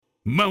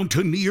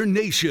Mountaineer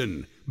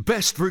Nation,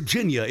 Best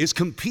Virginia is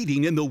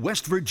competing in the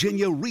West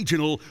Virginia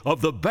Regional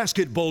of the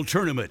Basketball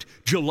Tournament,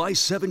 July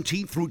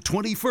 17th through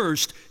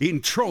 21st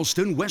in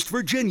Charleston, West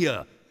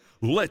Virginia.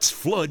 Let's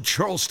flood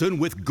Charleston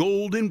with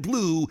gold and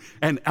blue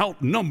and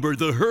outnumber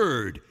the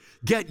herd.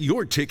 Get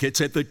your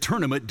tickets at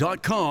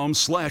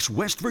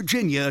thetournament.com/West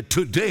Virginia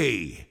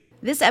today.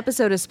 This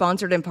episode is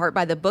sponsored in part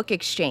by the Book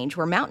Exchange,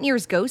 where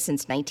Mountaineers go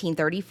since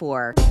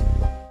 1934.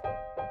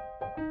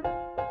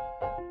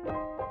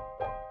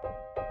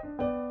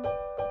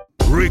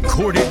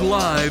 Recorded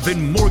live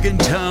in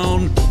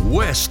Morgantown,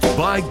 West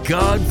by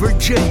God,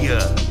 Virginia,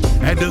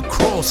 and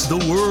across the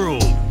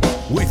world,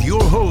 with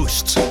your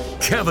hosts,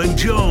 Kevin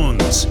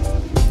Jones,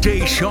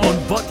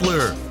 Deshaun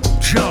Butler,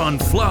 John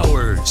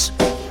Flowers,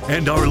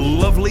 and our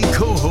lovely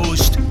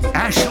co-host,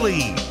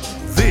 Ashley.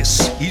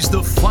 This is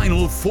the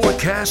Final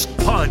Forecast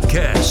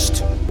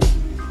Podcast.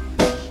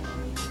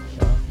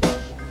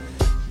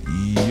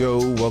 Yo,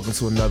 welcome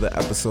to another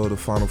episode of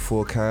Final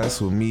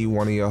Forecast with me,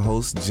 one of your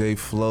hosts, J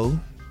Flow.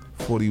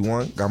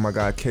 41. Got my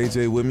guy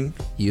KJ with me.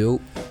 Yo.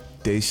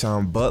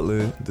 Deshaun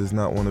Butler does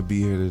not want to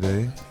be here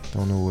today.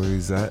 Don't know where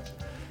he's at.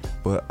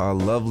 But our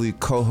lovely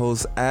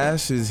co-host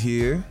Ash is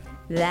here.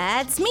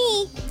 That's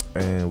me.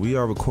 And we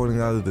are recording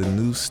out of the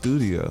new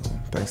studio.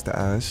 Thanks to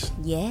Ash.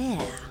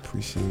 Yeah.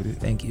 Appreciate it.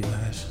 Thank you,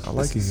 Ash. I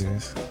like it here.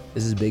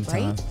 This is big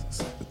time. Right?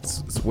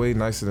 It's way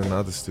nicer than the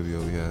other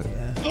studio we had.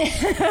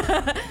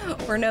 Yeah.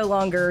 We're no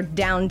longer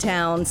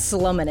downtown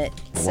slumming it.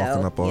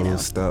 Walking up all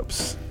those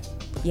steps.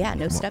 Yeah,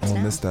 no steps I'm now.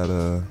 gonna miss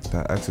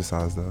that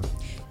exercise though.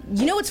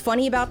 You know what's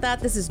funny about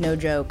that? This is no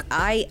joke.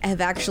 I have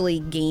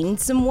actually gained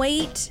some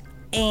weight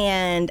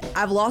and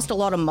I've lost a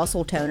lot of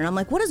muscle tone. And I'm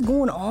like, what is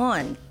going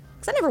on?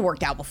 Because I never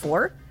worked out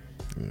before.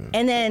 Yeah.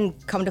 And then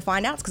come to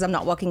find out it's because I'm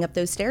not walking up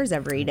those stairs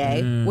every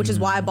day, which is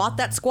why I bought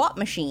that squat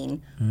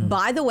machine.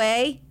 By the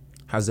way,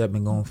 how's that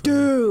been going for you?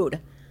 Dude,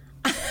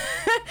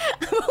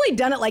 I've only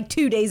done it like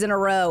 2 days in a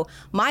row.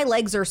 My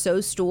legs are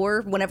so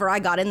sore. Whenever I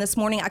got in this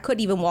morning, I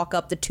couldn't even walk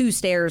up the 2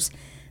 stairs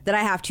that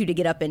I have to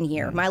get up in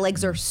here. My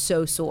legs are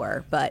so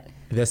sore, but...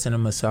 Invest in a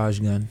massage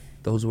gun.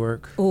 Those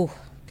work. Ooh,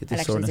 Get the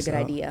that actually is a good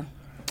out. idea.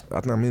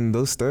 I mean,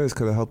 those stairs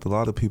could have helped a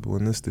lot of people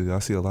in this studio. I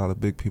see a lot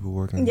of big people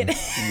working here.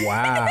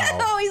 Wow.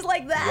 Always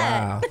like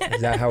that. Wow.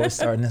 Is that how we're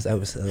starting this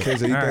episode?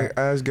 KJ, you think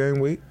Ash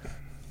gained weight?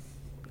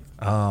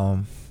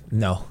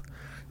 No.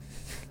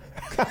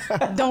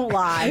 Don't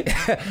lie.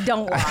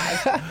 Don't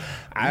lie.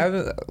 I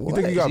haven't. You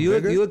think you got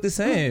bigger? You look the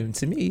same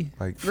to me.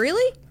 Like,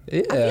 Really?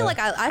 Yeah. I feel like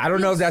I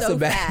don't know if that's so a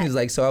bad fat. thing. It's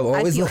like, so I've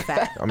always I feel looked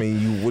fat. I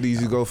mean, what do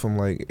you go from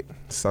like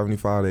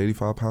 75 to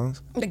 85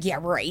 pounds? Yeah,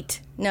 right.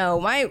 No,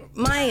 my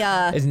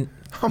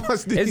How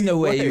much did There's you no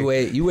way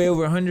weigh? you weigh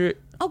over 100?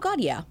 oh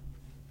God, yeah.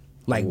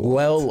 Like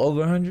well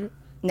over 100?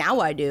 Now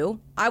I do.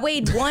 I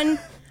weighed about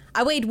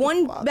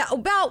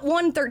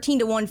 113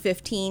 to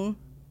 115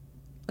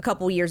 a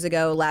couple years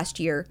ago last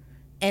year.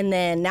 And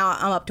then now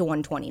I'm up to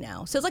 120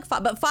 now. So it's like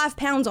 5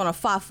 pounds on a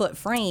 5-foot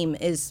frame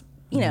is,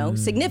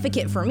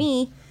 significant for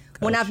me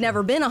when I've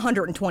never been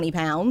 120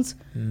 pounds.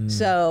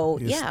 So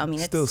yeah, I mean,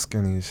 it's still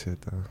skinny as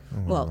shit though.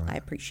 well, I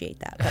appreciate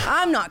that, but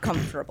I'm not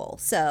comfortable.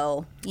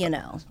 So, I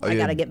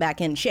got to get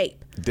back in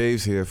shape.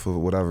 Dave's here for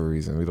whatever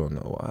reason. We don't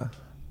know why.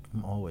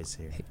 I'm always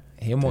here.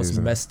 He almost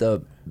messed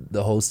up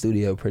the whole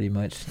studio pretty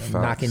much.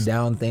 Knocking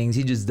down things.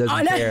 He just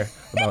doesn't care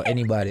about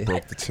anybody.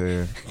 Broke the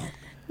chair.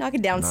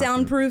 Knocking down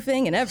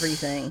soundproofing and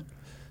everything.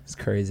 It's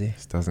crazy.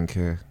 Just doesn't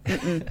care.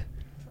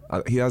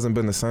 He hasn't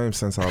been the same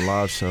since our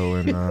live show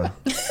in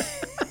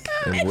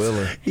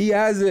Wheeler. He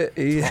has it.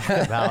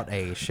 About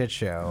a shit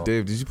show.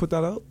 Dave, did you put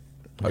that out?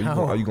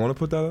 Are you going to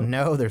put that out?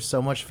 No, there's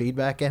so much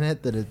feedback in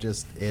it that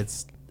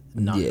it's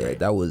not great.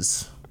 That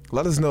was...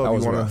 Let us know if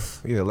you want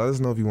rough. to. Yeah, let us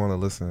know if you want to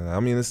listen. I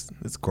mean, it's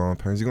grown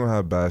parents. You're gonna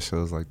have bad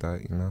shows like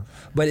that,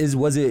 But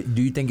was it?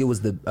 Do you think it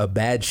was a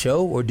bad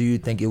show, or do you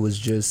think it was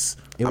just?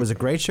 It was a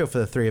great show for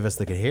the 3 of us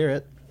that could hear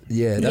it.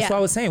 Yeah, that's what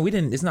I was saying. We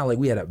didn't. It's not like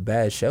we had a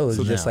bad show. It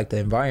was just like the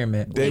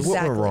environment. Dave, what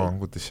Exactly. went wrong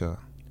with the show?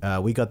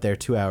 We got there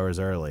 2 hours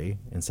early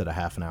instead of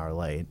half an hour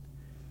late,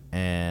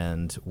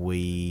 and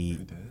we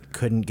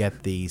couldn't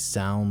get the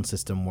sound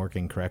system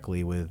working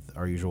correctly with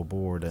our usual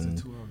board.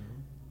 And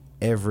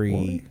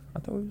every I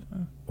thought we was,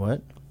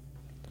 what?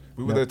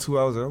 We were there 2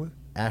 hours early.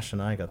 Ash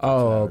and I got there 2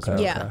 hours okay.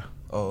 early. Yeah.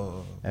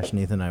 Oh, Ash and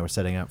Ethan and I were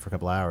setting up for a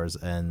couple hours,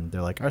 and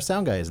they're like, our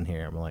sound guy isn't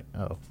here. And we're like,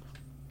 oh.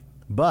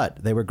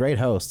 But they were great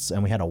hosts,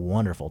 and we had a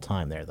wonderful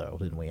time there, though,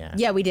 didn't we, Ash?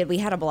 Yeah, we did. We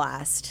had a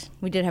blast.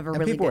 We did have a And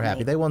really people good were happy.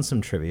 night. They won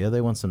some trivia. They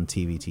won some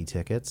TBT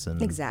tickets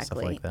and Exactly. stuff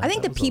like that. I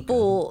think the That was all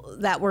people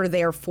that were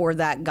there for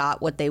that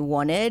got what they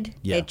wanted.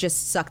 Yeah. It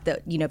just sucked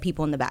that,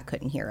 people in the back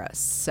couldn't hear us.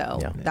 So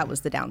Yeah. that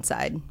was the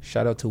downside.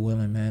 Shout out to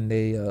Willen, man.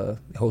 They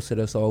hosted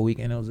us all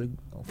weekend. It was a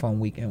fun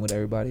weekend with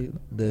everybody,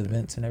 the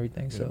events and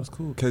everything. So it was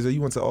cool. KJ,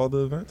 you went to all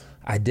the events?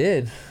 I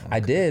did.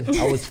 I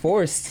was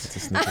forced.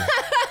 Just need to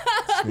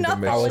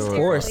make I was sure.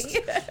 forced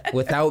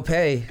without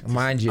pay,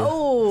 mind you. Just need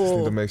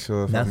Oh, to make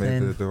sure if I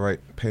Nothing. made the right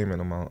payment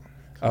amount.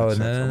 Oh,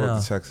 Checks. I no. wrote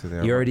the checks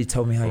today. You already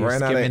told me how you're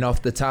skimming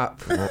off the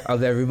top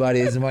of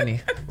everybody's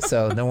money.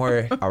 So don't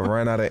worry. I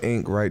ran out of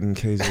ink writing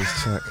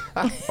KJ's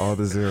check. All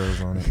the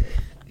zeros on it.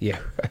 Yeah.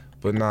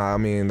 But nah, I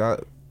mean,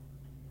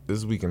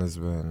 this weekend has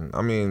been,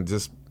 I mean,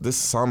 just this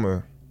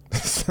summer,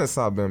 since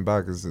I've been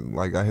back, is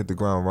like I hit the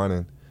ground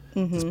running.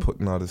 Just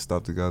putting all this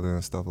stuff together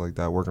and stuff like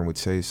that. Working with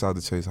Chase. Shout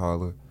out to Chase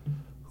Holler,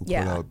 who put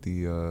out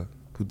the,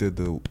 who did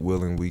the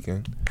Willing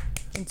Weekend.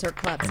 Insert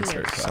claps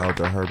here. Shout out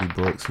to Herbie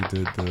Brooks, who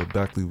did the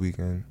Beckley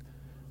Weekend.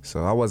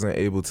 So I wasn't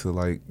able to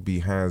like be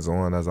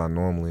hands-on as I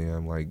normally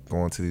am, like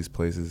going to these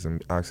places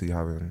and actually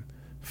having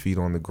feet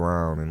on the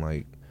ground and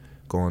like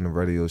going to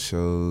radio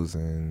shows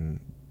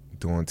and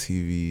doing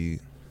TV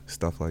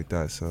stuff like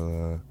that.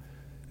 So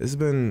it's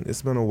been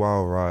a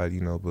wild ride,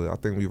 you know. But I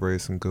think we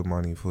raised some good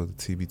money for the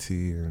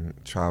TBT and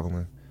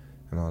traveling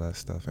and all that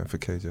stuff, and for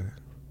KJ.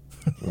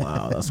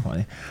 Wow, that's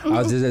funny. I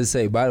was just gonna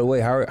say, by the way,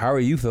 how are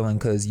you feeling?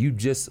 Because you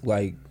just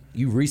like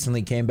you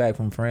recently came back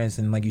from France,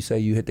 and like you say,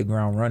 you hit the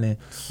ground running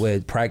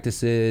with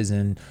practices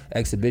and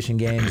exhibition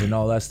games and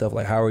all that stuff.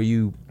 Like, how are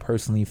you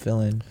personally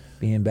feeling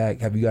being back?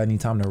 Have you got any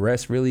time to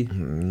rest, really?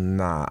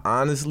 Nah,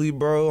 honestly,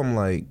 bro, I'm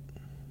like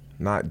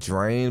not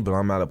drained, but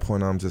I'm at a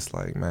point I'm just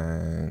like,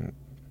 man,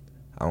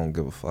 I don't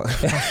give a fuck.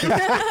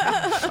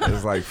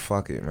 It's like,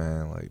 fuck it,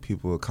 man. Like,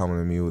 people are coming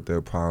to me with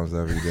their problems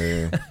every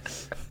day.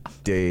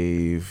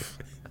 Dave,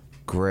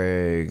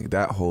 Greg,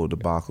 that whole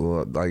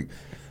debacle. Like,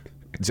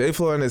 J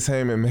Flow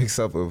Entertainment makes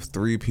up of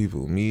 3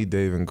 people, me,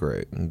 Dave, and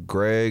Greg. And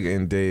Greg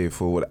and Dave,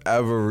 for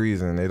whatever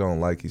reason, they don't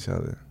like each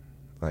other.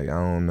 Like, I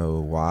don't know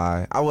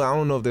why. I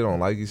don't know if they don't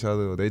like each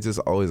other or they just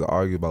always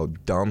argue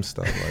about dumb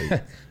stuff,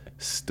 like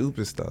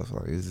stupid stuff.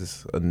 Like, it's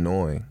just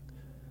annoying.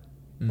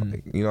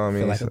 Like, you know what I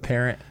mean? Feel like a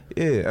parent.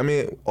 Yeah, I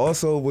mean,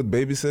 also with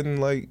babysitting,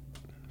 like,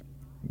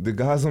 the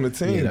guys on the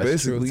team,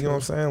 basically, you know what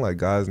I'm saying? Like,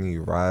 guys need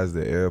rides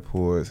to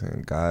airports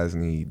and guys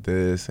need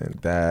this and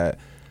that.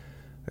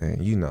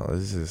 And, you know,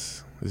 it's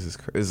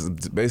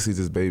basically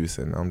just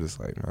babysitting. I'm just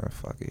like, man,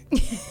 fuck it.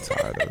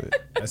 Tired of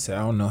it. I said,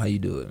 I don't know how you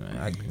do it,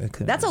 man.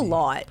 That's a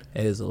lot.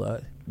 It is a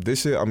lot.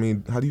 This year, I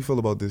mean, how do you feel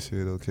about this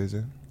year, though,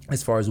 KJ?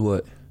 As far as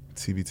what?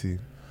 TBT.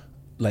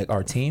 Like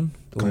our team?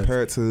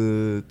 Compared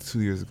to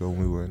 2 years ago when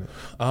we were in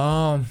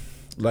it.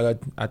 Like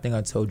I think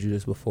I told you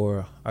this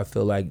before. I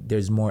feel like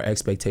there's more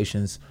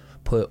expectations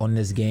put on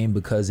this game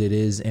because it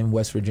is in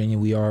West Virginia.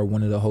 We are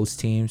one of the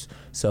host teams.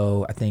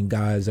 So I think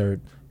guys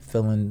are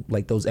feeling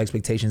like those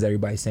expectations.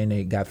 Everybody's saying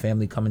they got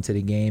family coming to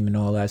the game and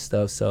all that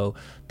stuff. So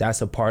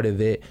that's a part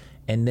of it.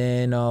 And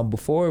then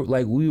before,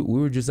 like we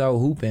were just out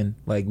hooping.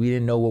 Like we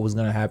didn't know what was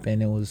gonna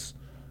happen. It was,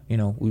 you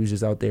know, we was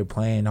just out there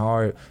playing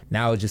hard.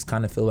 Now it just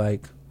kind of feel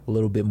like a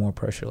little bit more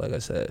pressure, like I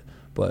said.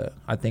 But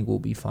I think we'll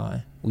be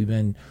fine.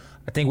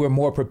 I think we're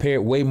more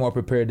prepared, way more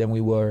prepared than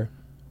we were,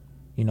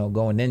 you know,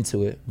 going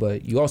into it.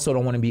 But you also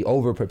don't want to be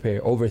over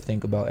prepared,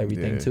 overthink about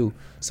everything too.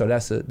 So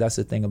that's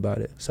the thing about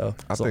it. So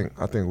I think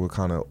we're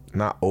kind of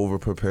not over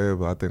prepared,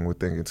 but I think we're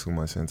thinking too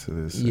much into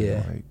this.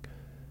 Yeah, like,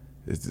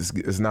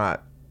 it's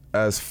not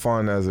as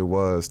fun as it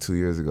was 2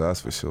 years ago. That's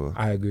for sure.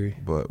 I agree.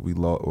 But we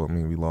lost. Well, I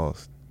mean, we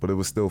lost, but it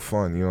was still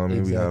fun. You know what I mean?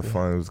 Exactly. We had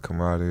fun. It was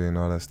camaraderie and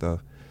all that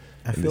stuff.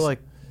 I feel like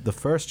the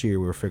first year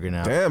we were figuring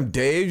out. Damn,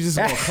 Dave, you just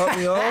gonna cut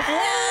me off?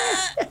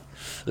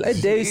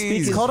 Let Dave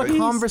speak. It's called a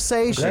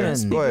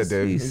conversation. Go ahead,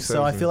 Dave.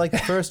 So I feel like the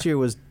first year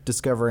was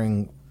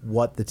discovering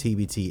what the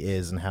TBT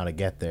is and how to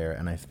get there,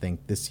 and I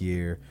think this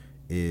year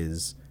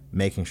is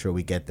making sure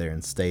we get there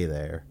and stay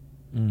there.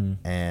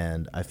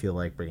 And I feel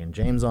like bringing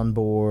James on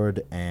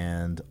board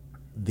and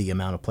the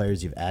amount of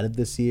players you've added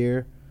this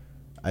year,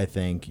 I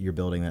think you're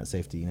building that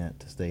safety net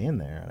to stay in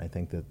there. And I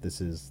think that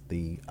this is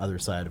the other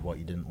side of what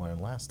you didn't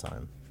learn last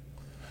time.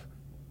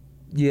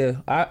 Yeah,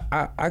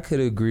 I could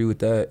agree with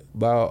that.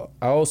 But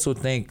I also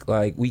think,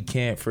 like, we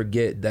can't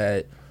forget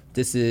that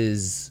this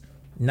is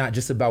not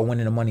just about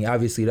winning the money.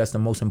 Obviously, that's the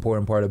most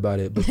important part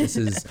about it. But this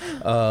is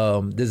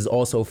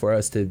also for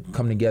us to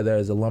come together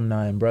as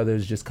alumni and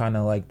brothers, just kind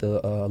of like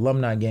the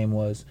alumni game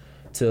was,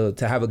 to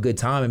have a good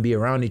time and be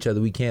around each other.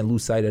 We can't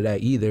lose sight of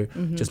that either,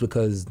 just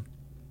because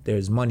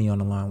there's money on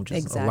the line, which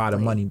is a lot of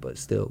money, but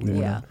still.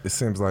 It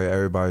seems like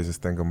everybody's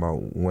just thinking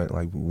about win.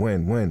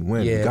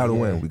 Yeah, we gotta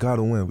win. We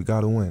gotta win. We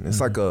gotta win. It's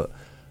like a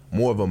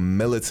more of a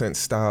militant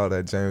style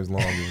that James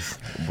Long is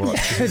brought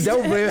to.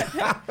 Don't blame it.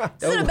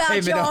 It's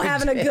about y'all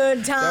having a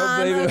good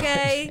time,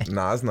 okay?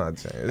 Nah, it's not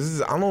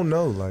James. I don't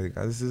know. Like,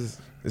 it's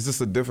just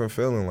a different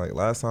feeling. Like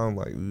last time,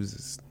 like we was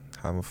just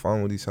having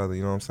fun with each other.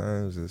 You know what I'm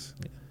saying? It was just.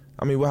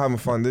 I mean, we're having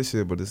fun this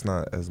year, but it's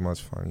not as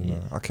much fun. You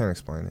know, I can't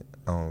explain it.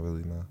 I don't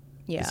really know.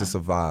 Yeah. It's just a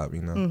vibe,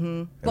 you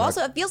know? Well,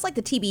 also, it feels like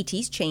the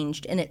TBT's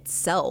changed in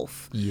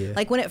itself. Yeah.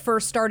 Like, when it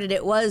first started,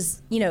 it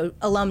was, you know,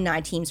 alumni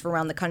teams from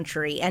around the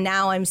country. And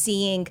now I'm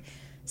seeing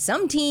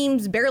some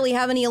teams barely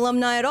have any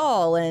alumni at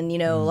all. And, you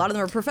know, a lot of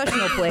them are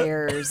professional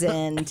players.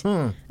 And,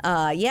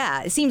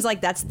 yeah, it seems like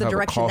that's the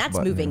direction that's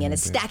moving in,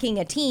 is stacking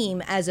a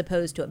team as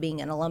opposed to it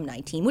being an alumni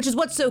team, which is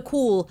what's so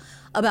cool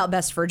about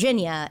Best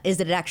Virginia, is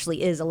that it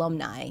actually is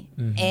alumni.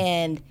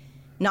 And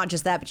not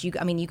just that, but you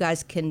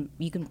guys can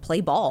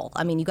play ball.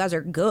 I mean, you guys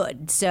are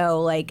good.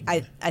 So like,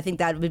 I think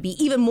that would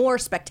be even more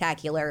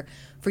spectacular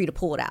for you to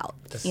pull it out.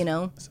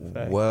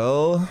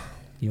 Well,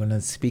 you want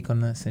to speak on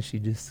that since you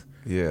just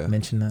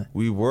mentioned that?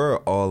 We were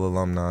all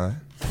alumni,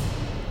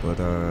 but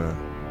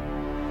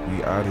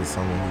we added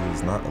someone who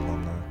is not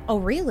alumni. Oh,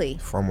 really?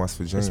 From West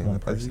Virginia.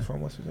 Is he from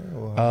West Virginia?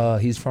 Or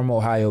he's from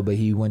Ohio, but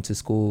he went to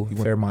school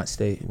Fairmont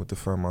State. He went to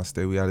Fairmont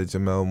State. We added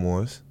Jamel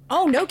Morris.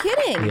 Oh, no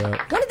kidding. Yeah.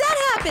 When did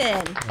that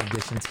happen? In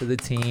addition to the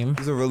team.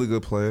 He's a really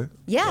good player.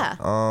 Yeah.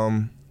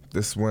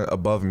 This went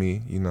above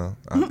me,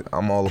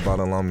 I'm all about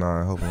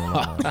alumni. I hope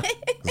alumni.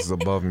 This is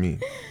above me.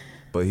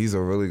 But he's a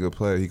really good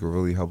player. He could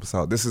really help us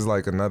out. This is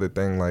like another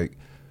thing, like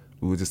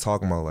we were just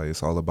talking about, like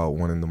it's all about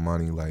winning the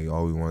money. Like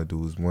all we want to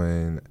do is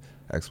win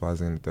X, Y,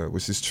 Z, and the third,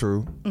 which is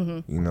true,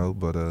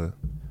 but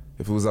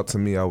if it was up to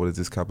me, I would have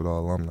just kept it all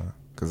alumni,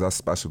 because that's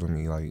special to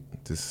me, like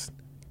just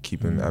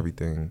keeping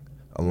everything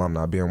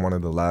alumni, being one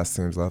of the last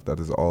teams left that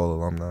is all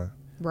alumni.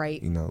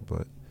 Right.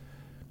 But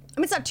I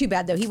mean, it's not too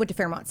bad, though. He went to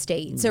Fairmont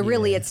State, so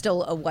really it's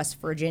still a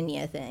West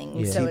Virginia thing.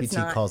 Yeah. So TBT it's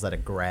not... calls that a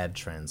grad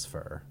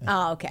transfer.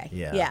 Oh, okay.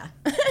 Yeah.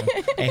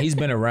 And he's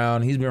been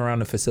around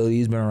the facility,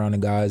 he's been around the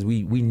guys.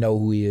 We know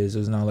who he is.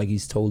 It's not like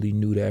he's totally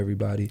new to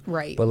everybody.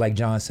 Right. But like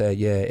John said,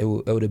 it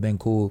would have been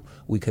cool.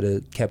 We could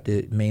have kept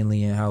it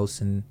mainly in-house,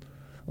 and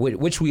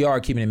which we are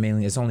keeping it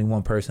mainly. It's only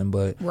one person,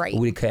 but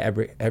we could have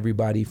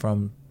everybody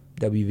from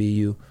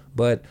WVU.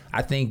 But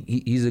I think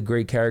he's a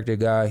great character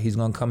guy. He's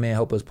gonna come in,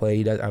 help us play.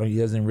 He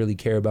doesn't really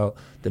care about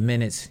the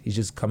minutes. He's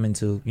just coming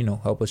to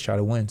help us try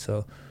to win.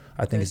 So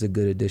I think it's a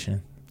good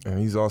addition. And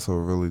he's also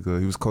really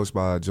good. He was coached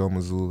by Joe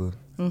Mazzulla.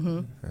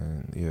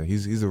 And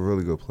he's a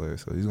really good player.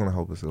 So he's gonna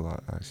help us a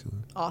lot, actually.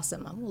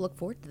 Awesome. I'm gonna look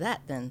forward to that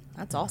then.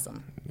 That's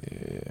awesome.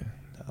 Yeah.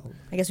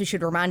 I guess we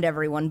should remind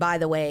everyone, by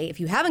the way, if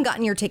you haven't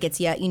gotten your tickets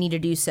yet, you need to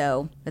do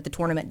so at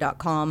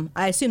thetournament.com.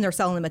 I assume they're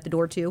selling them at the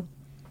door too.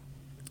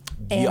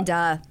 And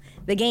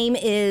the game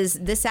is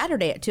this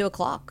Saturday at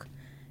 2:00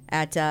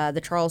 at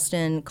the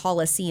Charleston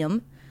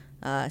Coliseum.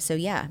 So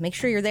make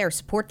sure you're there.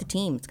 Support the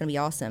team. It's going to be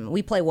awesome.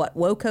 We play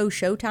WOCO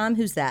Showtime.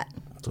 Who's that?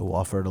 It's a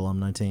Wofford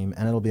alumni team,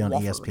 and it'll be on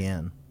Wofford.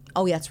 ESPN.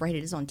 Oh, yeah, that's right.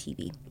 It is on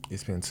TV.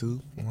 ESPN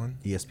 2, 1?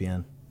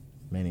 ESPN.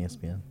 Main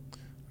ESPN.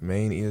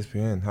 Main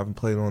ESPN. Haven't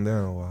played on there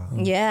in a while.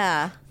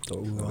 Yeah.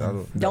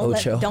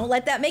 Don't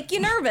let that make you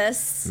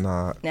nervous.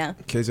 Nah. No.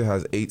 KJ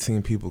has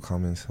 18 people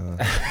coming, so.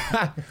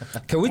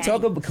 Can we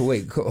talk about,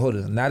 hold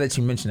on. Now that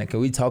you mentioned it, can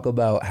we talk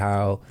about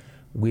how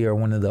we are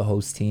one of the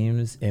host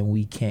teams and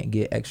we can't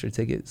get extra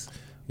tickets?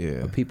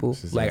 Yeah. For people?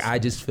 Like, I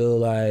just feel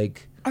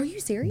like. Are you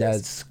serious?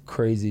 That's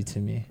crazy to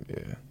me.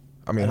 Yeah.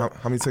 I mean, how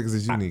many tickets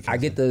did you need? I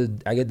get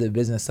the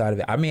business side of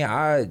it. I mean,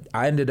 I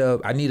needed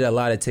a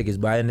lot of tickets,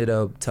 but I ended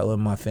up telling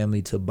my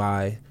family to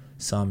buy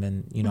some,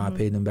 and I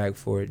paid them back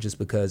for it just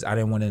because I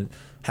didn't want to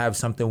have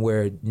something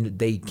where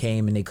they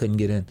came and they couldn't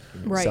get in.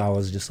 Right. So I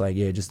was just like,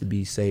 just to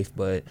be safe.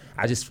 But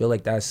I just feel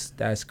like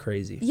that's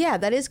crazy. Yeah,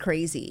 that is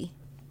crazy.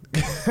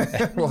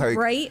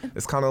 Right?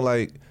 It's kind of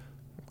like,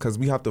 because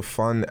we have to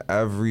fund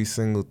every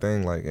single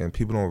thing, and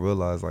people don't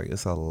realize,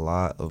 it's a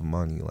lot of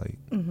money.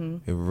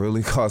 It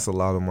really costs a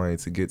lot of money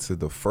to get to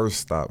the first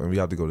stop, and we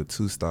have to go to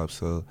 2 stops.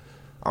 So,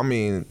 I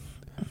mean,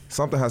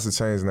 something has to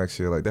change next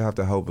year. They have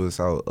to help us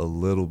out a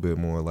little bit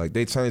more.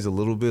 They changed a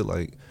little bit.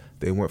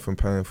 They went from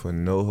paying for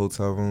no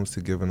hotel rooms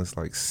to giving us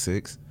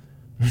 6.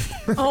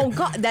 Oh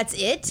God, that's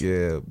it?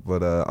 Yeah,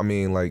 but I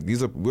mean,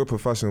 we're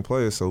professional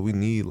players, so we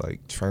need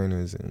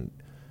trainers and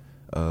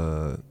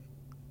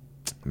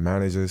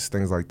managers,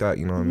 things like that,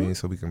 you know what I mean,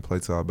 so we can play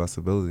to our best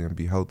ability and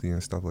be healthy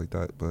and stuff like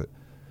that. But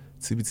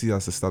TBT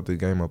has to step the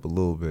game up a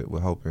little bit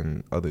with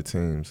helping other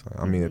teams.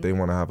 I mean, if they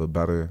want to have a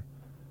better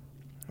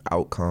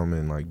outcome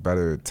and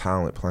better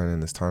talent playing in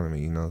this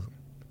tournament,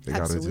 they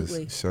got to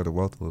just share the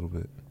wealth a little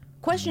bit.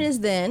 Question is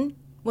then,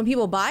 when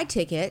people buy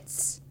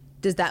tickets,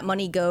 does that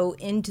money go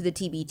into the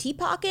TBT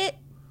pocket?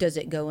 Does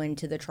it go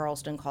into the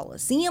Charleston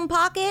Coliseum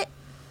pocket?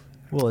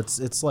 Well,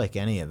 it's like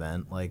any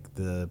event.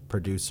 The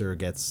producer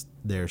gets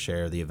their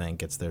share, the event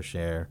gets their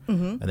share,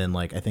 and then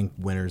I think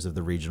winners of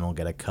the regional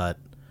get a cut.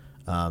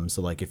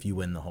 So if you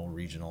win the whole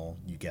regional,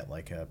 you get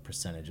a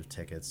percentage of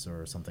tickets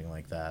or something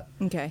like that.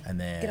 Okay. And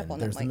then get up on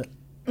there's that mic.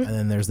 and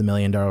then there's the $1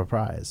 million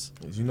prize.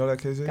 Did you know that,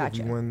 KJ?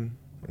 Gotcha. If we win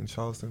in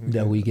Charleston,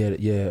 we get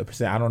a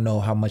percent. I don't know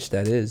how much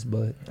that is,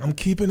 but I'm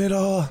keeping it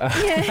all.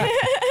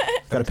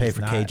 Got to pay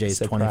for KJ's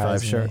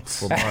 25 shirts.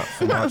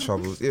 For my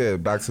troubles. Yeah,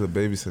 back to the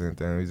babysitting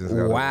thing. We just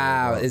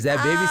wow, is that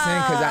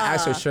babysitting? Because I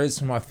asked for shirts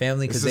for my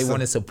family because they want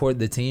to support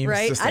the team.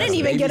 Right. I didn't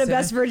even get a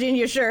Best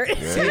Virginia shirt.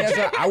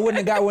 Yeah. I wouldn't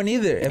have got one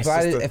either if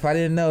I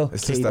didn't know.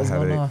 It's just a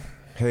headache.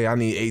 Hey, I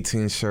need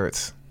 18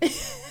 shirts.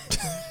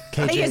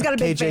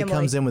 KJ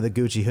comes in with a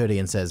Gucci hoodie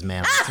and says,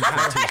 "Man, I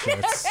need some free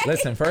t-shirts."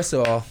 Listen, first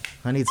of all,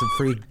 I need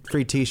some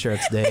free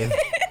t-shirts, Dave.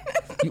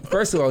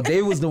 First of all,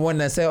 Dave was the one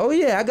that said, "Oh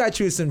yeah, I got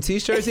you some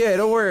T-shirts. Yeah,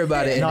 don't worry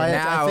about it." And No, I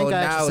now, think I now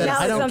actually said, it's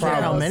I don't something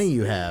care how else. many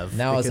you have.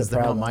 Now it's because a they're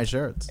not problem. my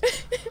shirts.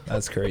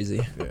 That's crazy.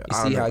 Yeah,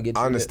 You see how I get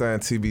you I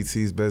understand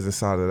TBT's business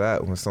side of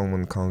that when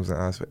someone comes and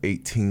asks for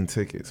 18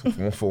 tickets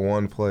for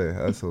one player.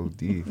 That's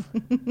OD.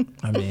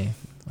 I mean,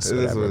 It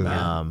is what it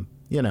is.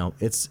 You know,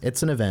 it's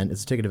an event.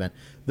 It's a ticket event.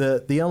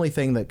 The only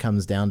thing that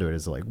comes down to it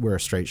is like we're a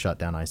straight shot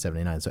down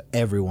I-79, so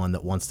everyone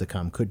that wants to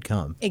come could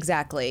come.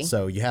 Exactly.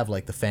 So you have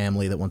like the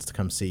family that wants to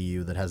come see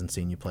you that hasn't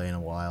seen you play in a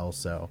while.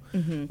 So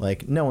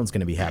like no one's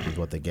going to be happy with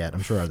what they get.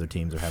 I'm sure other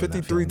teams are having 53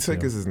 that feeling,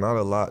 tickets too. is not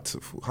a lot.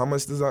 How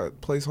much does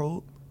that place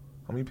hold?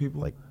 How many people?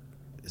 Like,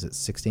 is it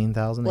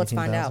 16,000? Let's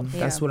find out. 18,000?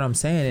 That's Yeah. what I'm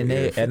saying, and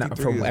Yeah, and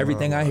 53 from is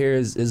everything not a I lot. hear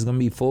is gonna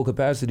be full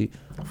capacity,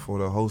 For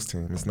the host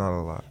team, it's not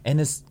a lot.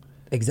 and it's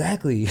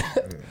exactly.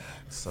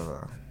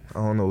 So I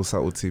don't know what's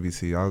up with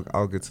TBT.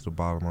 I'll get to the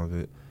bottom of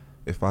it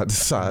if I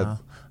decide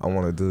I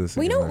want to do this.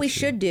 Well, you again know what we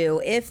next year. should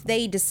do if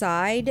they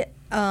decide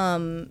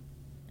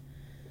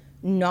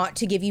not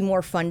to give you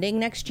more funding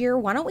next year?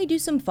 Why don't we do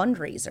some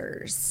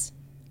fundraisers?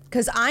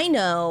 Because I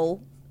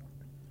know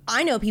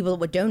people that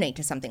would donate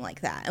to something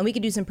like that, and we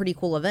could do some pretty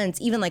cool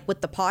events, even like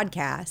with the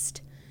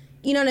podcast.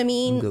 You know what I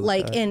mean? good with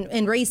Like that.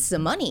 and raise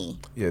some money.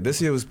 Yeah,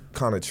 this year was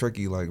kind of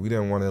tricky. Like we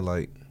didn't want to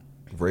like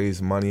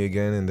raise money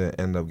again and then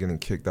end up getting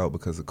kicked out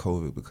because of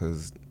COVID.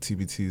 Because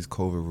TBT's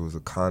COVID rules are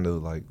kind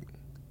of like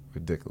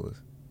ridiculous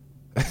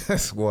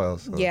as well.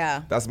 So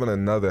Yeah. that's been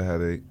another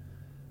headache.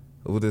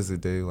 What is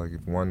it, Dave? Like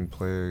if one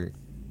player,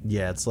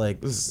 Yeah, it's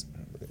like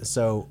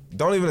so.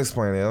 don't even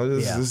explain it.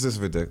 Yeah. It's just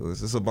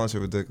ridiculous. It's a bunch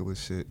of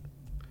ridiculous shit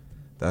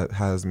that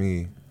has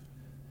me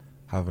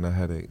having a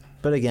headache.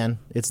 But again,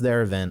 it's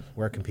their event.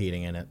 We're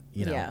competing in it.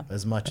 You know, Yeah.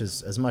 as much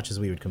as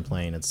we would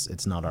complain,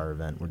 it's not our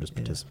event. We're just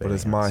participating. But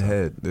it's in it, my so.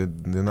 head.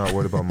 They're not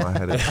worried about my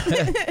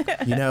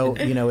headache. You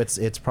know,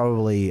 it's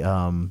probably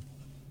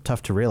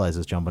tough to realize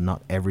this, John, but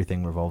not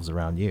everything revolves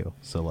around you.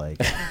 So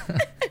like,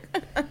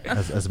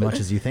 as much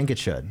as you think it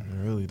should.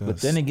 It really does.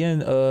 But then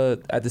again,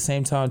 at the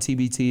same time,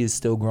 TBT is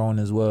still growing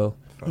as well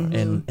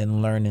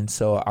and learning.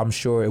 So I'm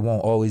sure it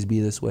won't always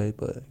be this way,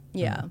 but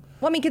Yeah.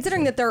 Well, I mean,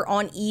 considering that they're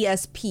on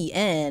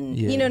ESPN,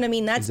 Yeah, you know what I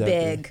mean? That's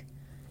exactly. big.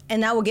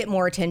 And that will get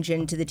more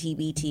attention to the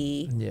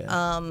TBT.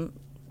 yeah.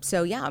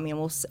 So, yeah, I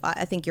mean,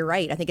 I think you're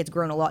right. I think it's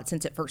grown a lot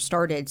since it first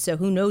started. So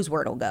who knows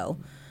where it'll go.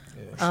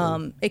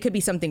 It could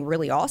be something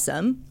really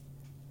awesome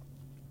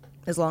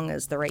as long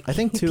as the right I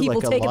think too, people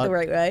like take it the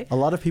right way. a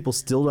lot of people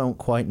still don't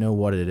quite know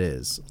what it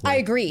is. I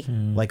agree.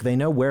 Like they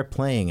know we're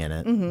playing in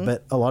it,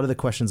 but a lot of the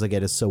questions I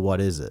get is, so what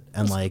is it?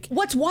 And like,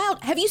 What's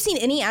wild? Have you seen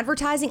any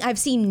advertising? I've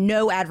seen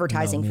no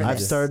advertising for I've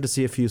this. started to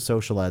see a few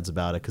social ads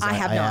about it because I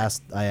have not.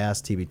 I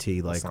asked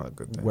TBT like, not a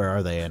good thing. where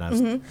are they?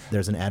 And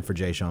there's an ad for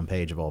Jay Sean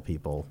Page of all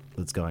people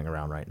that's going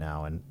around right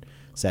now, and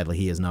sadly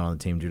he is not on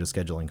the team due to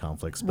scheduling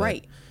conflicts. But,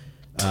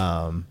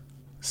 Right.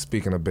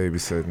 Speaking of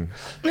babysitting.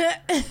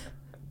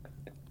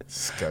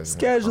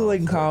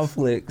 Scheduling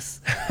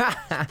conflicts.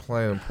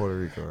 Playing in Puerto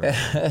Rico.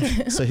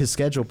 Right? So his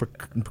schedule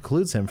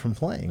precludes him from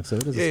playing. So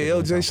it is. a Yeah,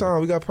 yo, scheduling Jay conflict.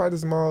 Sean, we got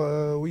practice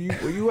tomorrow. Where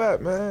you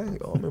at, man?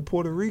 Yo, I'm in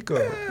Puerto Rico.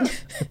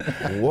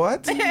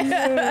 What?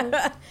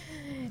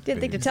 Didn't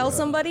think to tell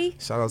somebody?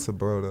 Shout out to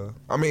bro though.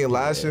 I mean,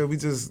 last year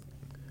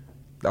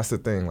that's the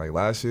thing. Like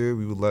last year,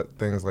 we would let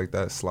things like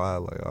that slide.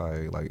 Like, all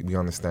right, like we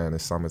understand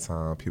it's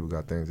summertime, people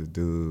got things to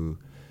do.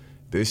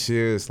 This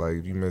year, it's like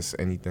if you miss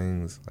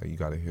anything, it's like you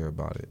got to hear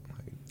about it.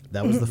 Like,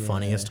 That was the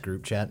funniest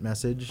group chat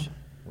message.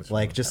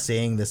 Like just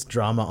seeing this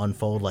drama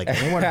unfold. Like,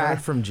 anyone heard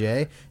from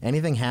Jay?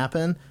 Anything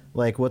happen?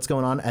 Like, what's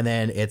going on? And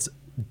then it's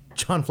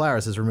John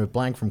Flowers has removed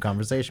blank from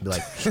conversation. Be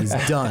like, he's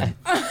done.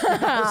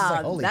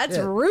 Holy That's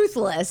shit.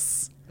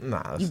 ruthless.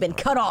 nah, You've been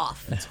cut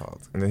off.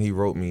 talked. And then he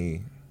wrote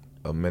me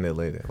a minute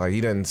later. Like he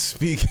didn't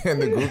speak in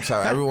the group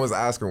chat. Everyone's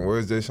asking,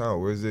 "Where's Jay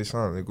Sean? Where's Jay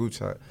Sean?" in the group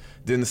chat.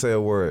 Didn't say a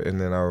word, and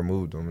then I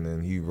removed him. And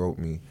then he wrote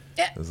me.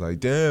 It was like,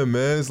 "Damn,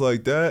 man, it's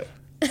like that."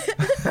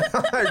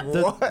 Like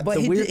what? But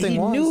The he weird did- thing he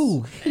was,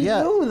 knew. He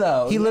knew,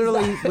 though. He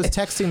literally was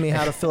texting me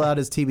how to fill out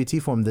his TBT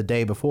form the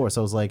day before.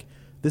 So I was like,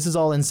 "This is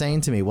all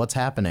insane to me. What's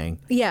happening?"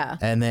 Yeah.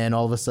 And then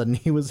all of a sudden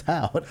he was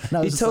out. And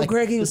I was He just told like,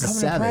 Greg he was "This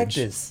is coming to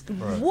savage."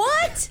 practice.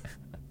 What?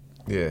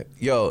 Yeah,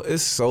 yo,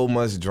 it's so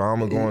much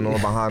drama going on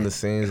behind the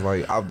scenes.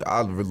 Like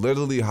I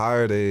literally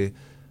hired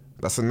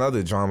that's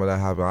another drama that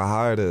happened. I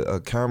hired a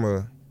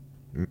camera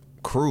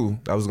crew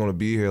that was gonna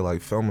be here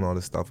like filming all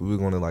this stuff. We were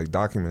gonna like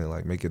document it,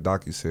 like make a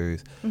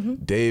docuseries.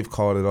 Dave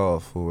called it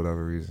off for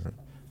whatever reason.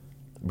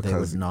 They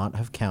would not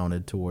have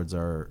counted towards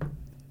our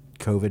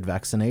COVID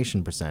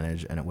vaccination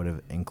percentage, and it would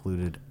have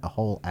included a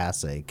whole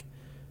ass ache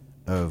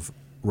of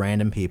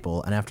random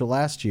people. And after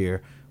last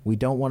year, we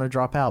don't want to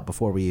drop out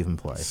before we even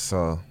play.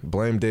 So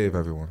blame Dave,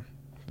 everyone.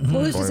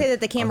 Well, who's to say that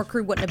the camera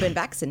crew wouldn't have been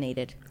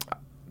vaccinated?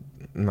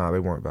 Nah, they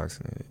weren't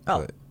vaccinated.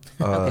 Oh. But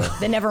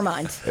Then never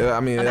mind. I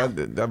mean,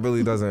 that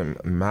really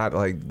doesn't matter.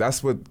 Like,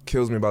 that's what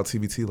kills me about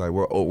TBT. Like,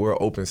 we're an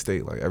open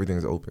state. Like,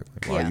 everything's open.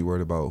 Like, why are you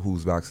worried about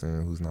who's vaccinated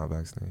and who's not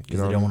vaccinated?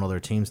 Because they don't want all their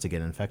teams to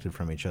get infected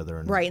from each other.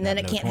 And Right, and then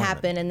it no can't tournament.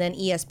 happen, and then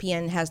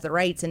ESPN has the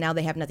rights, and now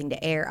they have nothing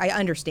to air. I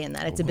understand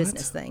that. It's a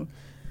business thing.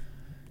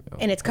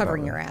 And it's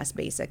covering your ass,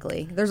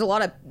 basically. There's a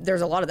lot of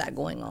that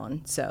going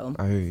on. So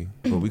I hear you.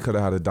 But we could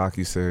have had a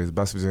docuseries,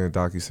 Best Virginia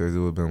docuseries. It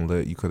would have been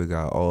lit. You could have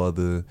got all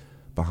the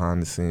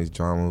behind the scenes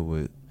drama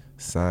with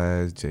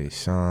Saz, Jay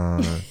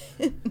Sean,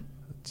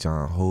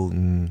 John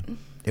Holton,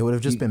 It would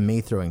have just been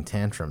me throwing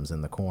tantrums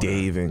in the corner.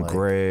 Dave and Like,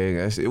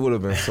 Greg. It would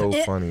have been so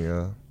funny,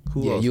 yeah.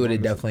 Who Yeah, else? you would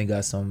have definitely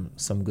got some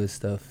good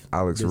stuff.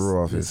 Alex this-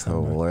 Ruoff this is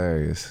summer.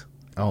 hilarious.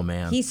 Oh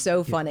man, he's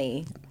so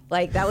funny.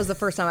 Like, that was the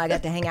first time I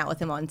got to hang out with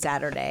him on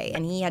Saturday,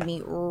 and he had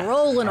me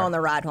rolling on the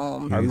ride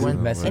home. we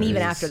went And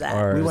even after that,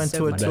 are we went so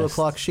to a funny.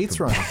 2:00 Sheets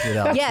run. With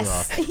Alex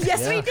Yes, Ruoff.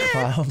 yes, we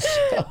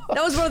did.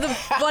 That was one of the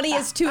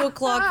funniest 2:00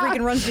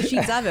 freaking runs to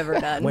Sheets I've ever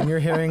done. When you're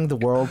hearing "The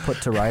World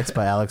Put to Rights"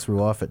 by Alex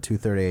Ruoff at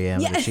 2:30 a.m.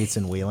 at Yeah. the Sheets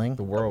in Wheeling,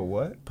 The world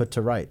what? put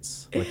to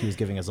rights, like he was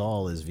giving us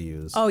all his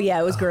views. Oh yeah,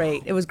 it was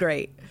great. It was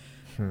great.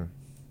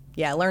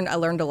 Yeah, I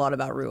learned a lot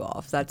about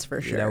Ruoff. That's for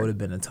sure. Yeah, that would have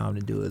been the time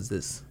to do is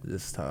this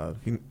time.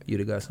 You'd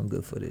have got some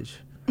good footage.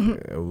 Yeah,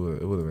 it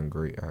would have been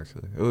great,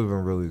 actually. It would have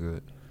been really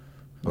good.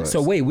 But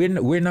So wait,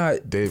 we're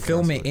not Dave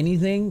filming Kessler.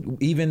 anything,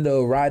 even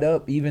the ride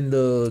up, even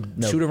the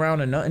shoot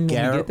around or nothing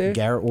when we get there.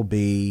 Garrett will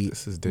be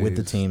This is with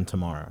the Dave's. team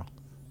tomorrow.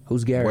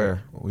 Who's Garrett?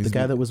 where? The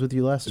guy that was with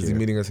you last Is year. he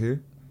meeting us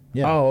here?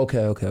 Yeah. Oh,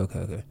 okay.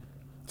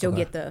 You'll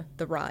get the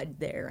ride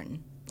there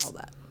and all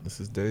that. This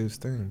is Dave's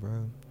thing,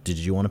 bro. Did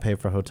you want to pay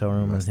for a hotel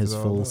room and Messed his it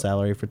all full up.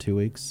 salary for 2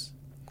 weeks?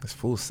 It's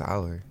full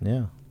salary.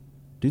 Yeah.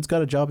 Dude's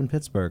got a job in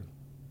Pittsburgh.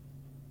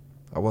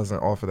 I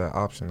wasn't offered that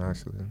option,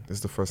 actually. This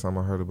is the first time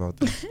I heard about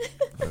this.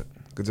 But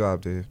good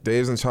job, Dave.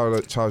 Dave's in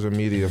charge of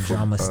media. For,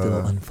 Drama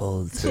still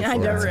unfolds. Yeah, I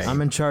know, right?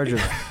 I'm in charge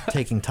of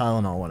taking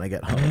Tylenol when I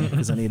get home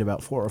because I need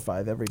about 4 or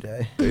 5 every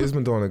day. Dave's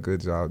been doing a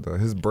good job, though.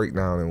 His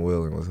breakdown in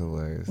Wheeling was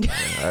hilarious.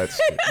 That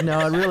shit. No,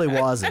 it really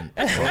wasn't.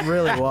 It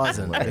really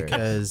wasn't Hilarious.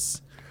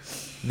 because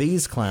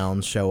these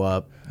clowns show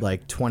up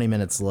like 20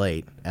 minutes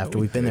late after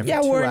we've been there for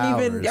 2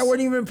 hours. Y'all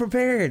weren't even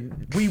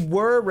prepared. We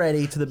were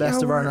ready to the best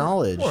Y'all of our weren't-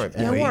 knowledge. weren't.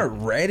 and Y'all we-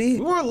 weren't ready.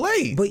 We weren't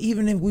late. But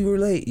even if we were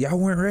late, y'all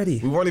weren't ready.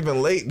 We weren't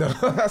even late, though.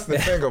 That's the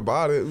thing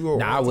about it. We were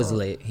Nah, I on was time.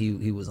 late. He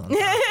was on time.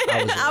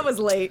 I was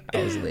late.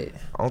 I was late.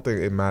 I don't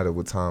think it mattered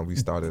what time we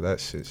started that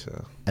shit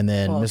show. And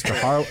then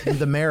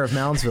the mayor of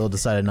Moundsville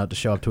decided not to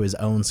show up to his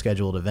own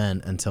scheduled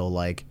event until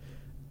like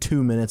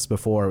 2 minutes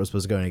before it was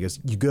supposed to go. And he goes,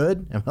 "You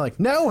good?" And we're like,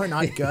 "No, we're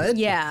not good."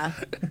 Yeah.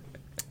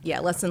 Yeah,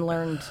 lesson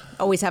learned.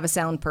 Always have a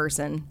sound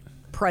person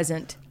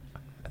present.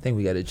 I think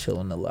we got to chill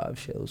on the live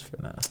shows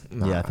for now.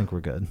 Yeah, I think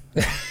we're good.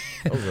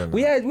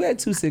 We had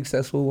 2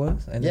 successful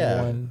ones, and Yeah.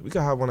 then one. We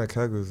could have one at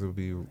Keglers. It would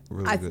be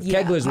really good.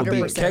 Yeah, Keglers would be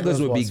 100%. Keglers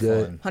would be was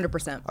good. fun.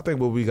 100%. I think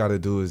what we got to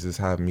do is just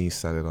have me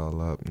set it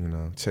all up. You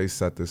know, Chase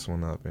set this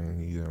one up,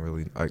 and he didn't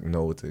really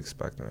know what to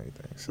expect or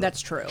anything. So That's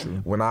true.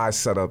 when I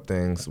set up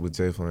things with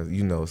Jay Flynn,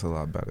 you know it's a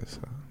lot better. So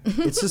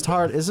It's just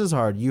hard. It's just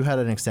hard. You had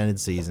an extended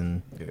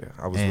season, yeah,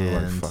 I was really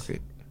like, And- fuck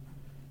it.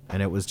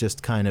 and it was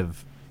just kind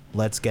of,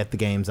 let's get the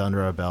games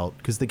under our belt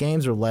because the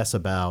games are less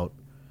about,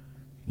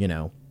 you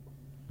know,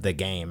 the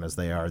game as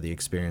they are the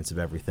experience of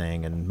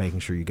everything and making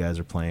sure you guys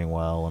are playing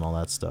well and all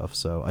that stuff.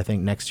 So I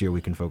think next year we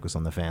can focus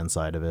on the fan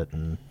side of it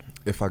and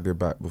If I get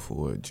back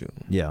before June.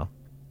 yeah.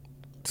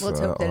 Let's So,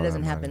 hope that it all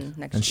doesn't matters. happen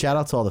next And year. shout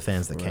out to all the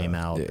fans that came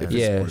out Yeah, and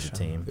yeah, supported the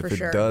team. If For it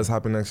sure. does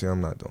happen next year, I'm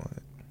not doing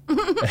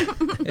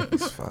it.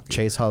 Just fuck it.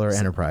 Chase Holler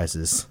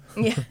Enterprises.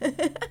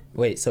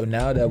 Wait, so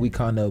now that we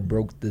kind of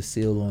broke the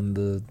seal on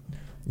the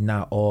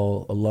not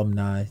all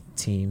alumni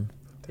team,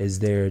 is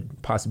there a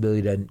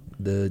possibility that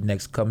the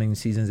next coming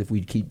seasons, if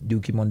we keep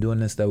on doing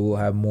this, that we'll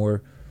have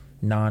more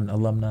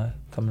non-alumni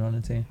coming on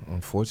the team?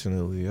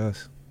 Unfortunately,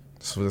 yes.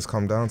 That's what it's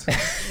come down to.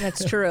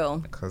 That's true.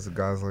 Because of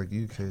guys like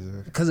you,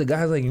 KJ. Because of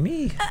guys like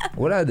me,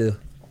 what I do?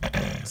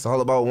 It's all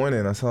about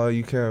winning. That's all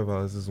you care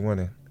about is just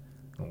winning.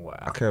 Wow.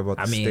 I care about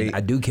the I mean, state. I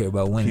do care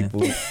about winning.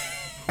 People,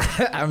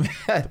 I mean,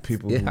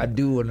 people yeah, who- I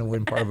do want to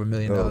win part of $1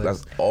 million. no,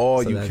 that's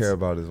all So you that's- care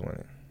about is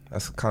winning.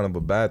 That's kind of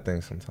a bad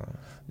thing sometimes.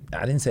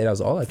 I didn't say that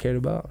was all I cared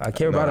about. I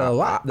care about it a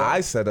lot. though.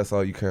 I said that's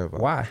all you care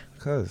about. Why?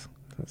 Because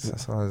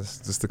that's all. That's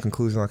just the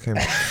conclusion I came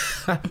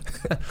to.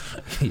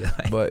 Yeah,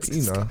 But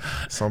you know,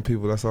 some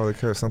people that's all they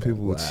care. Some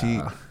people will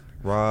cheat,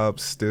 rob,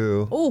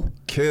 steal, Ooh,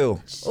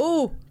 kill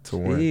ooh. to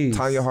win. Jeez.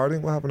 Tanya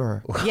Harding, what happened to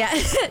her? Yeah.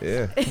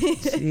 Yeah,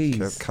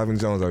 jeez. Kevin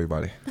Jones,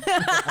 everybody.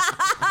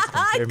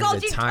 I Compare me called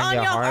to you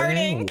Tanya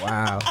Harding.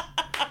 Wow.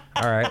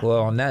 All right.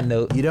 Well, on that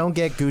note, You don't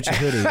get Gucci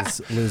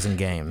hoodies losing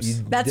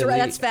games. That's right,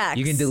 that's facts.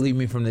 You can delete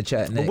me from the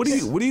chat next. But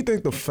what do you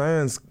think the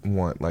fans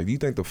want? Like, do you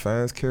think the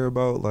fans care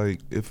about like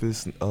if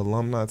it's an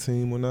alumni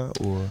team or not?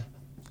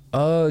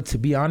 Or To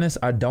be honest,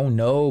 I don't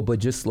know, but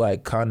just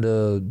like kind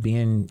of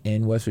being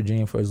in West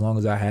Virginia for as long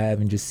as I have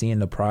and just seeing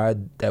the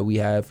pride that we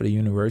have for the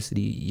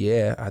university,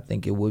 yeah, I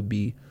think it would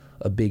be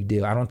a big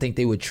deal. I don't think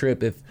they would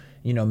trip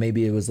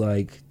maybe it was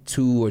like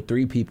 2 or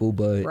 3 people,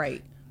 but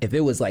Right. if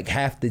it was like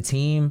half the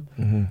team,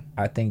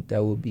 I think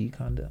that would be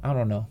kind of, I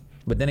don't know.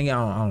 But then again,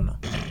 I don't know.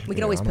 We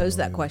could always pose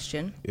that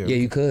question. Yeah,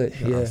 you could.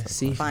 Yeah,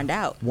 see. Find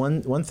out.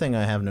 One thing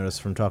I have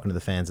noticed from talking to the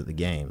fans at the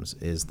games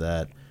is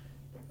that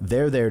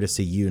they're there to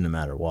see you no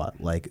matter what.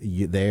 Like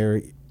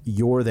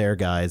you're their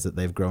guys that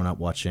they've grown up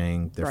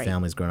watching, their Right.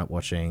 families grown up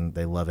watching.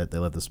 They love it. They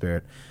love the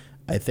spirit.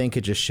 I think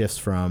it just shifts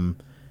from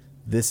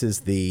this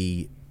is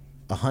the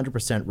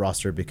 100%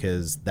 roster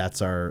because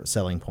that's our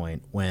selling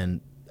point.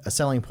 When a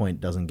selling point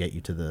doesn't get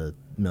you to the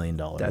 $1 million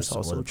That's or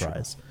also the true.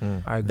 prize.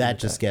 I agree That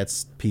with just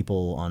gets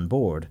people on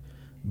board.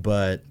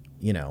 But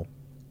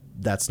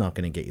that's not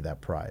going to get you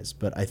that prize.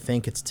 But I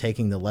think it's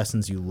taking the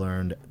lessons you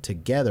learned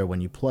together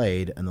when you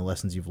played and the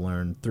lessons you've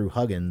learned through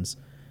Huggins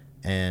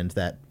and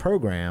that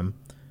program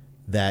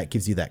that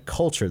gives you that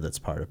culture that's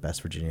part of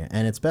Best Virginia.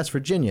 And it's Best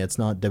Virginia. It's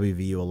not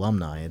WVU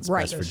alumni. It's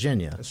Right. Best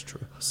Virginia. That's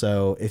true.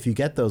 So if you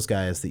get those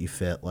guys that you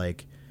fit,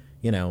 like,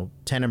 Tanner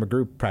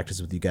McGrew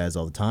practiced with you guys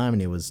all the time,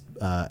 and he was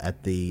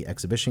at the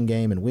exhibition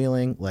game in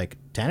Wheeling. Like,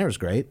 Tanner's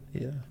great.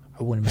 Yeah,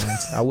 I wouldn't mind.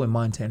 I wouldn't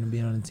mind Tanner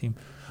being on the team.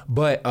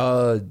 But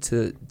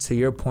to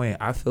your point,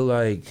 I feel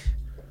like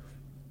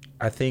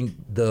I think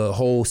the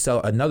whole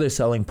another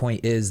selling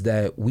point is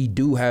that we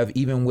do have,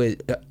 even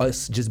with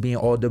us just being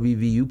all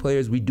WVU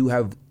players, we do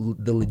have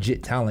the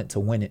legit talent to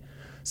win it.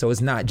 So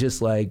it's not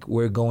just like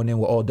we're going in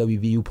with all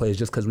WVU players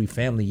just because we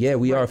family. Yeah,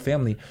 we are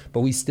family, but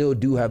we still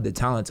do have the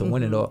talent to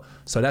win it all.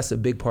 So that's a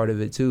big part of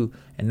it too,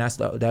 and that's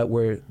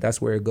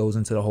where it goes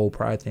into the whole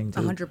pride thing too.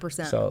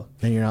 100%. So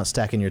And you're not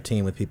stacking your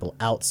team with people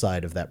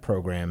outside of that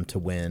program to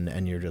win,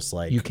 and you're just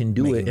like you can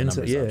do making it the into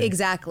numbers up.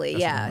 Exactly.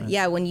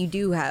 Yeah. When you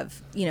do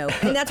have, and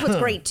that's what's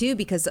great too,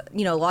 because,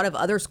 a lot of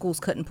other schools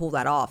couldn't pull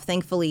that off.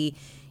 Thankfully,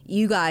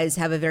 you guys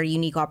have a very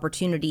unique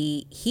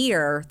opportunity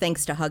here,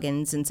 thanks to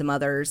Huggins and some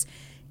others,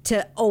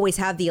 to always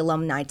have the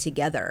alumni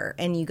together.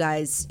 And you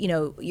guys,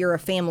 you're a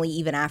family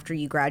even after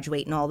you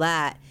graduate and all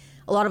that.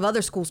 A lot of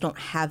other schools don't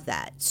have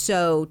that.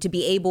 So to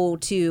be able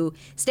to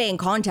stay in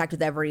contact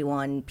with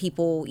everyone,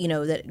 people,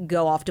 that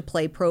go off to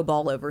play pro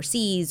ball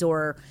overseas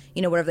or,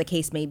 whatever the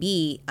case may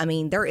be, I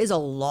mean, there is a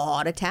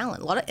lot of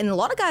talent. And a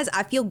lot of guys,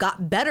 I feel,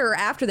 got better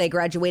after they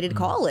graduated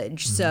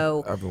college.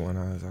 So, Everyone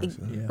has,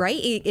 actually. right?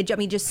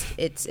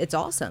 It's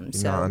awesome. You're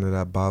So, not under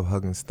that Bob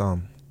Huggins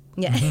thumb.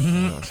 yeah.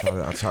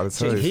 I try to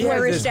tell he you. has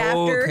Flourished this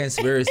whole after.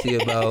 conspiracy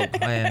about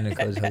playing the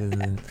Coach Huggins.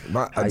 And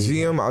A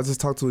GM, I just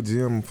talked to a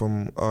GM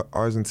from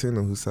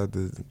Argentina who said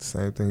the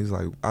same thing. He's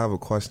like, I have a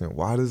question.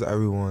 Why does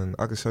everyone,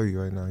 I can show you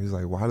right now. He's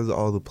like, why does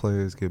all the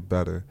players get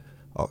better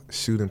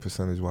shooting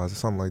percentage-wise or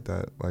something like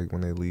that, like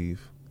when they leave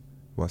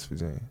West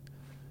Virginia?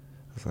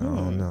 I was like, I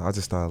don't know. I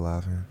just started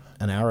laughing.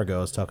 An hour ago,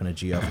 I was talking to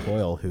GF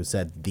Coyle, who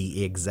said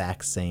the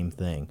exact same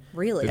thing.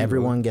 Really?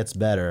 Everyone gets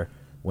better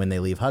when they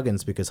leave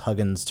Huggins because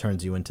Huggins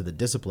turns you into the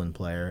disciplined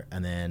player,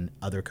 and then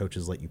other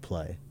coaches let you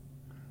play.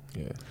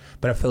 Yeah.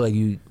 But I feel like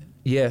I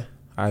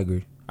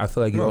agree. I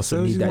feel like you No, also say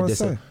what need you that wanna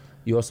discipline. say.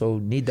 You also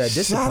need that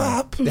discipline. Shut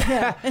up. You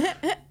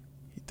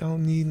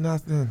don't need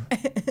nothing.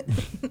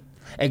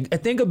 And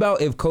think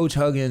about if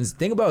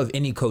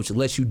any coach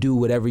lets you do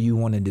whatever you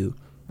want to do.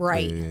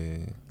 Right. Yeah.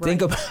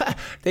 Think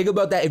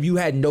about that if you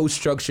had no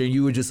structure and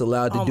you were just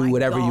allowed to Oh do my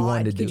whatever you God.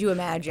 wanted to do. Could you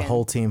imagine? A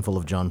whole team full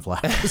of John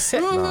Flowers.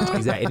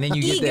 Exactly. And then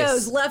you get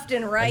Egos this. left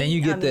and right. And then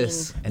you get I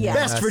this. mean, And yeah.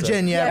 then Best that's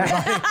Virginia.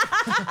 everybody.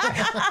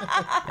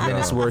 And then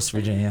it's worse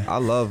Virginia. I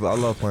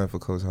love playing for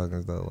Coach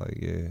Huggins though. Like,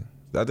 yeah,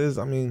 that is.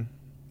 I mean,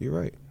 you're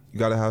right. You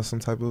got to have some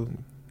type of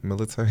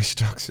military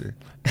structure.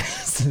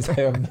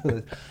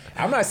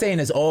 I'm not saying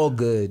it's all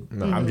good.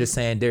 No. I'm just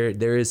saying there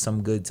is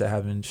some good to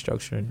having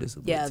structure and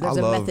discipline. Yeah, there's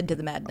a method to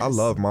the madness. I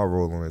love my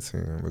role on the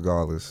team,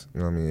 regardless. You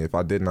know what I mean? If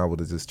I didn't, I would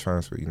have just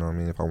transferred. You know what I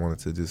mean? If I wanted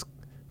to just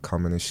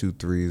come in and shoot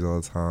threes all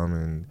the time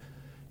and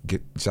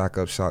jack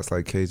up shots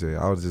like KJ,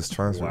 I would have just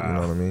transferred. Wow. You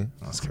know what I mean?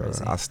 That's So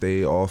crazy. I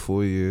stayed all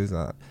 4 years,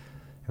 and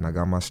I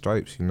got my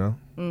stripes. You know.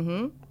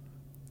 Mm-hmm.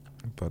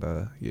 But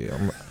yeah,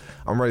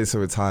 I'm ready to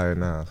retire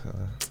now. So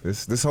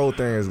this whole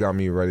thing has got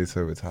me ready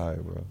to retire,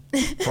 bro. I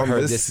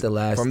heard this the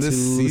last from this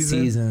 2 season,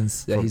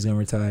 seasons that he's gonna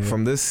retire.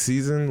 From this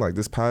season, like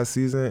this past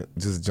season,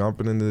 just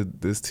jumping into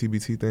this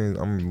TBT thing,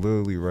 I'm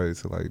literally ready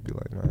to like be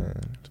like,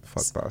 man,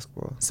 fuck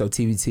basketball. So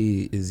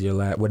TBT is your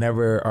last.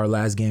 Whenever our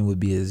last game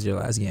would be, is your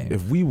last game.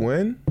 If we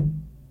win,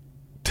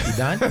 You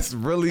done? that's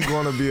really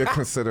going to be a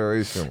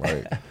consideration.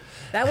 Like,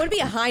 That would be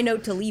a high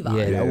note to leave on.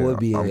 Yeah. That would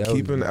be- I'm that would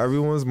keeping be-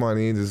 everyone's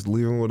money, just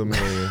leaving with $1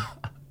 million,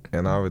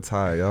 and I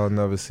retire. Y'all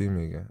never see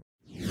me again.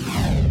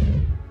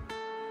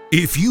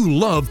 If you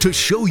love to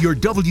show your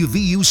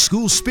WVU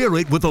school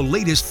spirit with the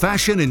latest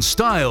fashion and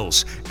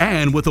styles,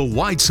 and with a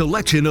wide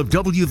selection of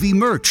WV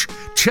merch,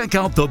 check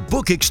out the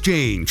Book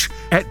Exchange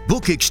at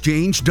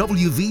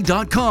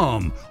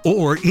bookexchangewv.com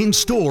or in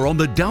store on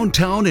the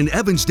downtown and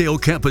Evansdale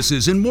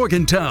campuses in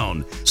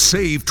Morgantown.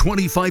 Save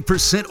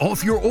 25%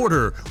 off your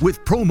order with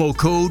promo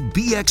code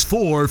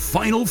BX4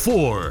 Final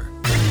 4.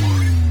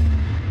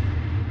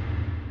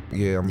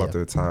 Yeah, I'm about to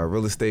retire.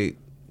 Real estate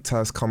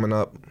test coming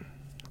up.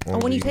 Oh,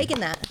 when you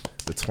taking that?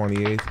 The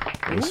 28th.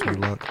 Wish me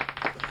luck.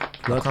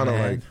 I Luck, kind of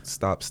man. like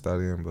stopped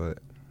studying, but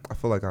I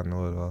feel like I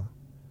know it all.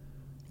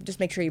 Just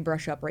make sure you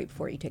brush up right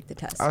before you take the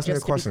test. Ask me a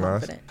just to be question,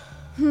 guys.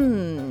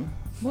 confident.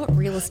 What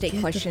real estate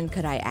question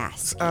could I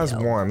ask? As you?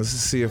 one, let's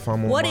just see if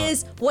I'm on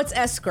What's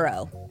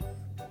escrow?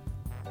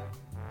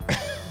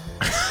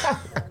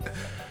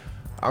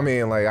 I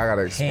mean, like, I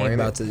gotta explain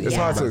about it. to- It's yeah,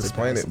 hard to about to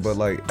explain pass it, but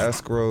like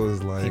escrow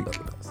is like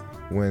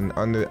when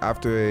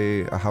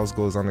after a house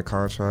goes under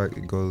contract,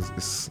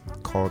 it's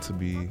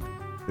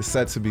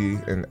said to be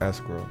in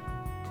escrow.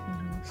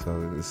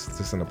 So it's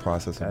just in the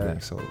process of being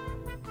sold.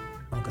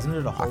 Isn't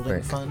it a holding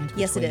think. fund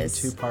Yes, it between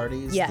is. two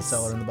parties, Yes. the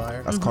seller and the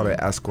buyer? That's called an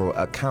escrow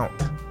account.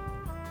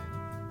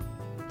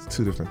 It's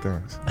two different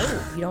things.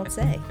 Oh, you don't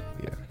say.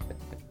 Yeah.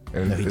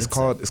 And No, he it's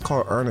did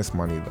called earnest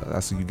money though.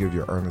 That's what you give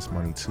your earnest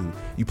money to.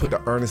 You put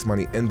the earnest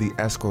money in the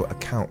escrow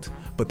account,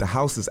 but the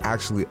house is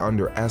actually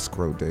under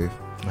escrow, Dave.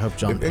 I hope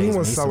John If pays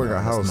anyone's me some selling a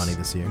earnest house, money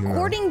this year. you know,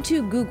 According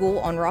to Google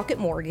on Rocket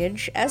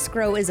Mortgage,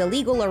 escrow is a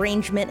legal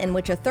arrangement in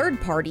which a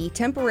third party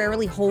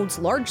temporarily holds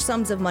large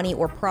sums of money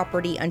or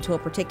property until a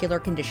particular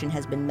condition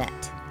has been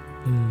met.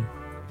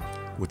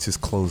 which is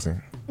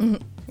closing.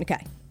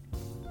 Okay.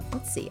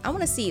 Let's see.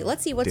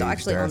 Let's see what's Dave's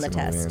actually on the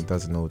dancing over there test. and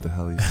doesn't know what the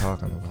hell he's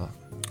talking about.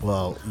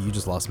 Well, you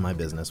just lost my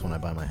business when I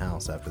buy my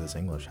house after this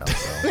English house.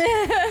 So.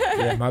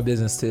 Yeah, my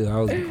business too.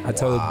 I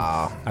told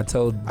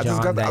John I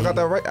got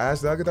that right.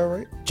 Ash, did I get that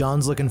right?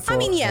 John's looking for. I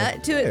mean, yeah,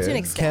 to an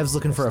extent. Kev's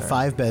looking for a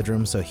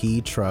 5-bedroom, so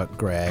he, Truck,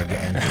 Greg,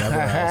 and whoever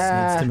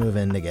else needs to move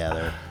in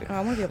together. Oh,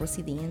 I want to be able to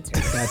see the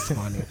answers. That's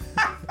funny.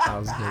 That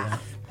was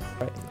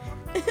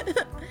good.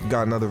 You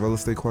got another real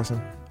estate question?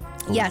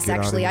 Before we Yes, get out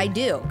of actually, here? I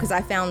do, because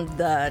I found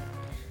the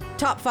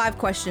top 5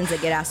 questions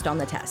that get asked on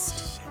the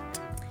test.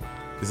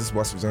 Is this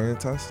West Virginia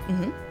test?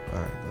 Mm-hmm. All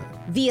right,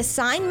 good. The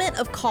assignment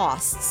of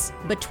costs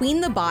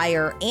between the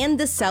buyer and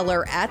the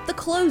seller at the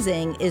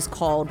closing is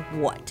called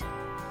what?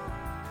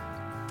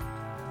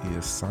 The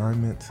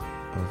assignment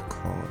of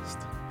cost.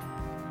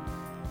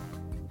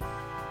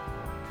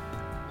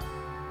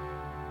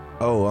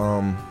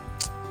 Oh,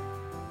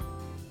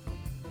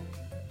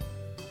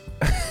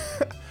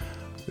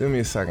 give me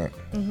a second.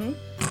 Mm-hmm.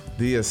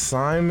 The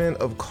assignment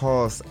of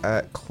cost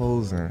at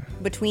closing.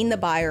 Between the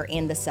buyer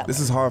and the seller. This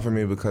is hard for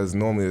me because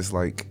normally it's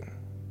like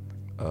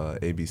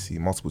ABC,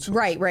 multiple choice.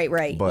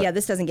 Right. But Yeah,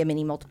 this doesn't give me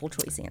any multiple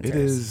choice answers. it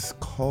is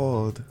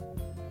called.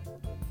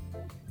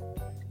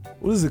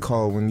 What is it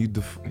called when you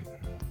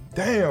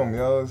Damn,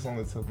 yo, it's on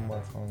the tip of my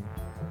tongue.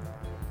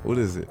 What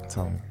is it?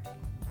 Tell me.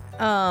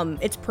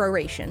 It's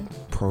proration.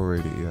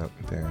 Prorated, yep.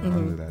 Damn, I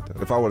knew that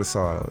though. If I would have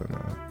saw it, I would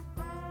know.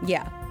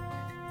 Yeah.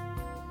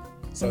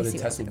 So Let me the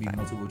see test what would I be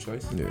can find. multiple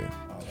choice? Yeah.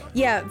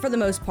 Yeah, for the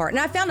most part. And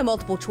I found a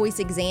multiple choice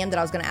exam that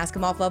I was going to ask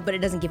him off of, but it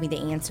doesn't give me the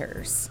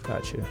answers.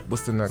 Gotcha.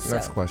 What's the next So-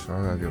 question?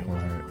 I gotta get one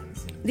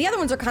right. The other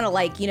ones are kind of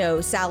like,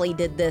 Sally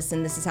did this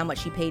and this is how much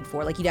she paid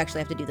for. Like, you'd actually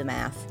have to do the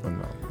math. Oh,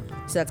 no.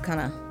 So that's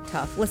kind of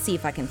tough. Let's see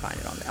if I can find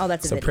it on there. Oh,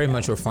 that's a So video. pretty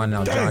much we're finding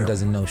out John Damn.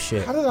 doesn't know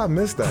shit. How did I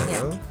miss that, Yeah.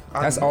 yo?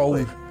 That's I knew all.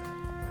 it.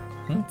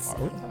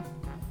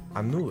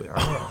 I knew it. I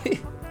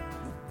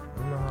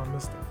don't know how I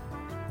missed that.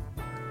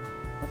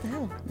 What the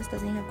hell? This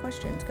doesn't even have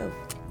questions. Go.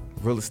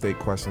 Real estate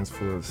questions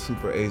for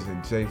Super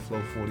Agent J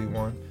Flow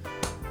 41.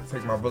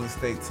 Take my real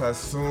estate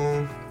test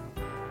soon.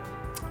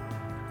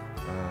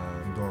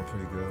 I'm doing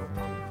pretty good.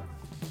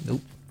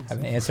 Nope.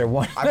 Haven't answered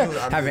one. I knew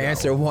Haven't that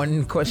answered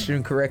one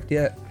question correct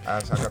yet.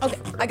 Actually, Okay,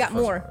 I got the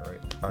first more. one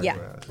right. All right, Yeah.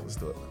 go ahead. Let's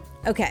do it.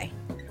 Okay.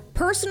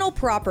 Personal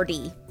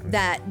property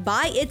that,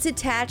 by its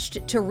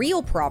attached to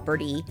real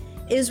property,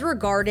 is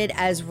regarded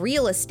as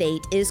real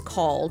estate is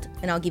called,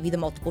 and I'll give you the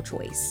multiple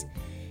choice,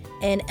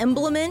 an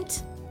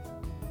implement,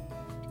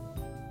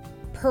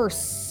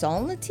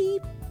 personality,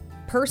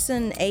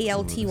 person,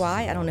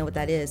 A-L-T-Y, I don't know what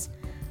that is,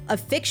 a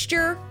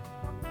fixture,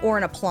 or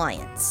an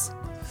appliance.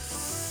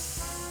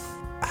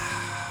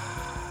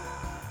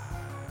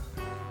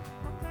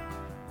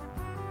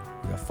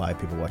 We got 5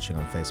 people watching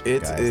on Facebook.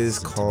 It guys. is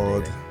It's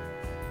called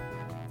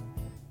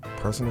intimidating.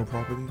 personal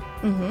property.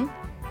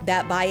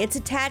 That, by its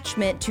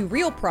attachment to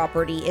real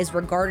property, is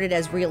regarded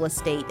as real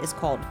estate is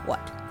called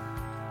what?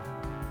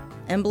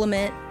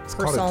 Implement, It's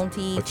called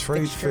personality, a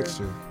trade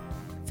fixture.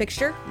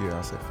 Fixture? Yeah,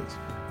 I said fixture.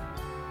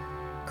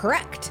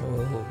 Correct.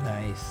 Oh,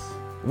 nice.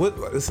 What?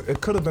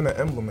 It could have been an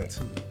implement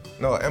too.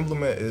 No, an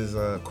implement is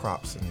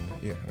crops. And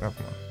yeah, never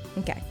mind.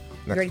 Okay. You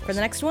Next ready for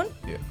the next one?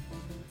 Yeah.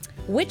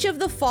 Which of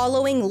the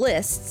following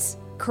lists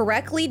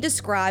correctly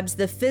describes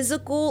the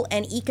physical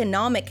and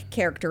economic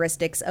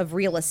characteristics of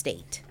real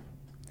estate?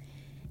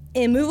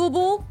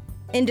 Immovable,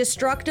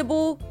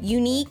 indestructible,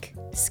 unique,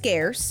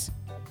 scarce.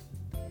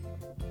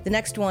 The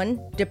next one,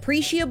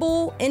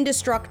 depreciable,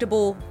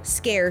 indestructible,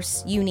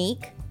 scarce,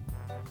 unique.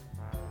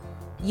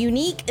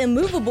 Unique,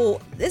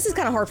 immovable. This is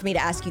kind of hard for me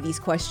to ask you these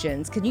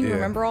questions. Can you Yeah.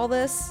 remember all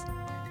this?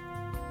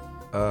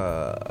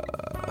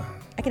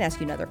 I can ask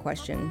you another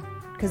question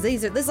because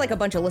this is like a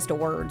bunch of list of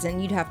words,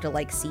 and you'd have to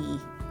like see.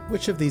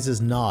 Which of these is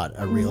not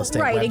a real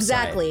estate Right, website?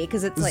 exactly,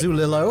 because it's like.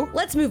 Zulillo?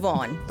 Let's move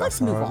on. Let's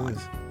That's move how it on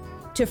is.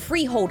 to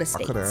freehold I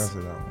could have estates.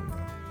 answered that one.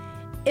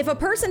 If a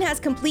person has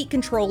complete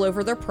control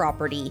over their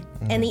property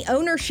and the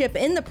ownership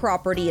in the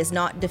property is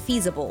not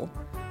defeasible,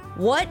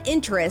 what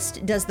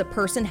interest does the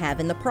person have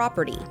in the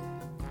property?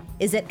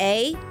 Is it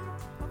A,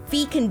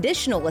 fee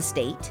conditional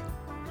estate,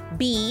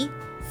 B,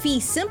 fee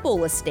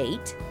simple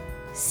estate,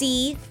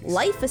 C,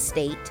 life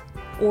estate,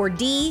 or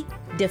D,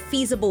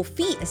 defeasible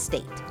fee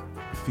estate?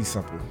 Fee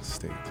simple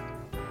estate.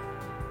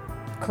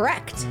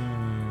 Correct.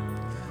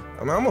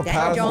 I mean, I'm a Dang,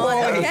 pass.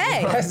 John.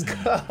 Okay. Let's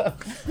go.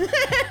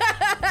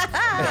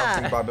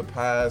 Nothing about the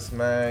past,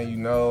 man. You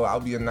know, I'll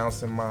be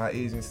announcing my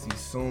agency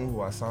soon.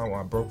 Who I sign with,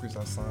 my brokers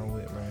I sign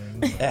with, man.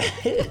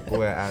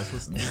 Go ahead,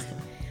 ask.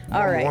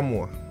 All right. One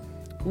more.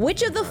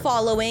 Which of the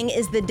following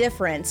is the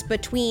difference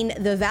between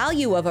the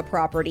value of a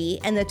property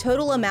and the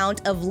total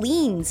amount of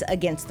liens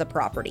against the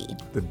property?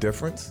 The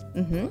difference?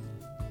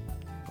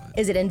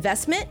 Is it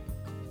investment,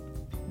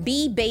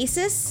 B,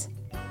 basis,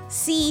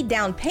 C,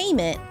 down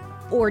payment,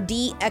 or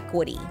D,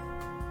 equity?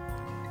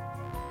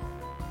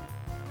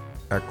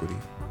 Equity.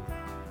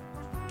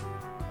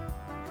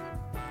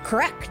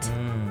 Correct.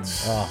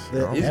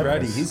 He's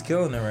ready. He's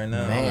killing it right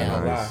now. Man.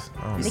 I'm not gonna lie. Nice.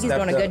 I think he's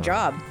doing a good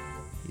job.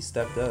 He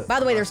stepped up. By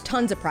the way, there's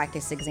tons of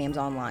practice exams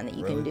online that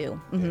you can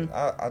do.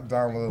 I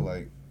download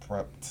like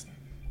prepped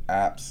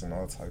apps and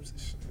all types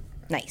of shit.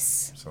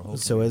 Nice.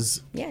 So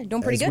as doing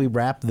pretty as good. we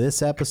wrap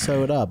this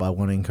episode up, I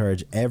want to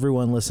encourage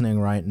everyone listening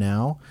right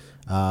now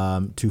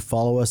to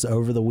follow us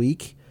over the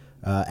week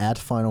at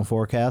Final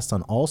Forecast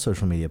on all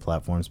social media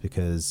platforms,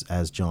 because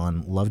as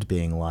John loved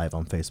being live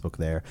on Facebook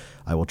there,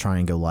 I will try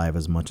and go live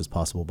as much as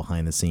possible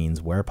behind the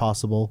scenes where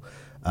possible.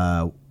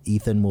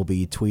 Ethan will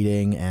be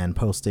tweeting and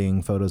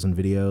posting photos and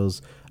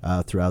videos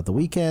throughout the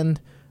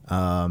weekend.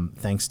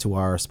 Thanks to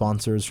our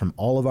sponsors from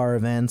all of our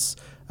events.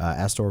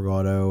 Astorg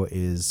Auto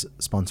is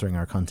sponsoring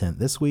our content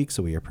this week,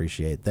 so we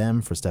appreciate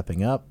them for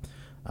stepping up.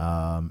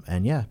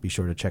 And yeah, be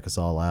sure to check us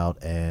all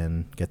out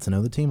and get to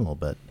know the team a little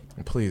bit.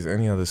 Please,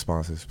 any other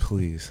sponsors,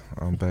 please.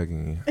 I'm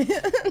begging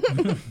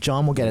you.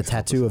 John will get a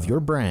tattoo of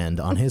your brand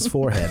on his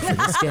forehead for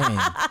this game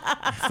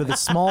for the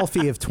small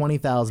fee of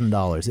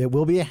 $20,000. It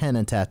will be a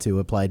henna tattoo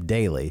applied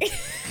daily,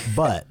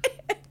 but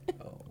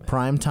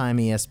primetime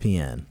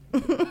ESPN,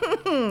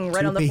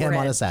 Right 2 on the p.m. on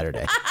forehead. a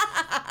Saturday.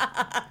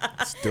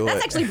 Let's do That's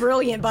it. actually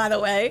brilliant, by the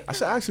way. I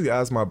should actually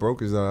ask my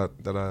brokers that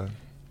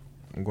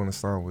I'm going to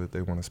sign with if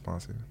they want to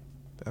sponsor.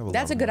 They have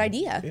That's lot a of good money.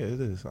 idea. Yeah,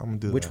 it is. I'm going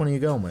to do Which that. one are you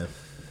going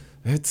with?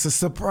 It's a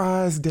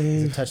surprise,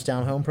 Dave.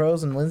 Touchdown Home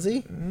Pros and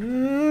Lindsay?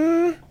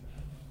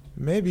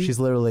 Maybe. She's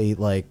literally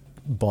like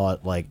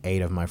bought like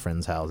 8 of my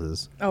friends'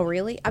 houses, Oh,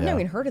 really? I've never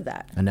even heard of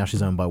that. and now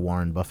she's owned by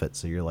Warren Buffett.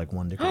 So you're like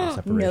one degree of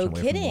separation No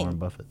away kidding. from Warren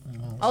Buffett.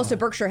 Also,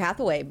 Berkshire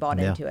Hathaway bought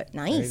Yeah. into it. you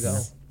go.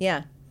 Nice.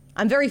 Yeah.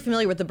 I'm very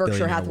familiar with the Berkshire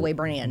Billionaire Hathaway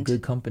brand.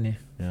 Good company.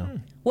 Yeah.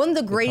 One of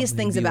the greatest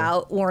company things deal.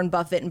 about Warren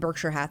Buffett and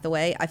Berkshire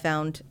Hathaway I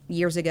found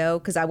years ago,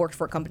 because I worked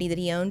for a company that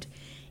he owned,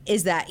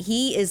 is that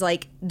he is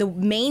like, the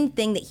main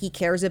thing that he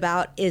cares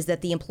about is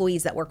that the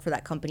employees that work for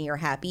that company are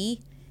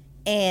happy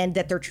and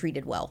that they're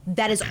treated well.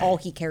 That is all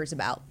he cares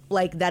about.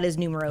 Like, that is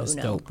numero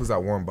uno. dope. Was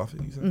that Warren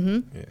Buffett you said?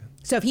 Mm-hmm. Yeah.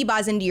 So if he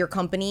buys into your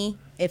company,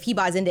 if he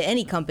buys into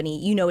any company,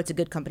 you know it's a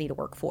good company to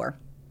work for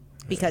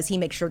because he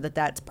makes sure that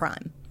that's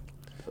prime.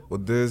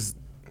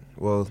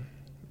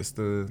 It's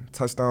the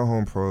Touchdown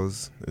Home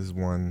Pros is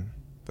one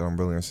that I'm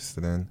really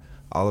interested in.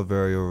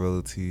 Oliverio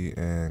Realty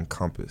and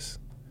Compass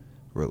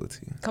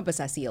Realty. Compass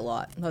I see a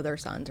lot of their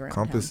signs around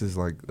Compass town. is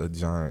like a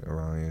giant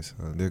around here, so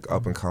they're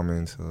up and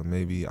coming. So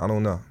maybe, I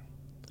don't know.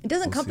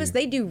 Doesn't we'll Compass,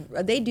 see.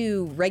 they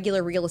do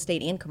regular real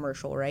estate and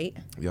commercial, right?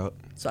 Yup.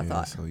 So I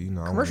thought. So you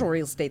know, Commercial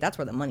real estate, that's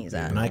where the money's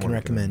at. And I can wanna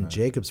get recommend on that.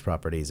 Jacob's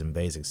Properties in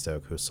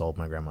Basingstoke, who sold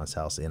my grandma's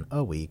house in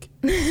a week.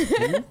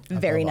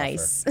 Very love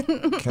nice.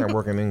 Can't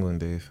work in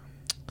England, Dave.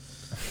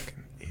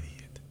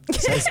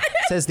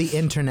 says the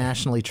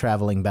internationally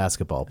traveling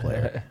basketball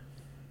player.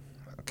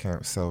 I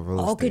can't sell real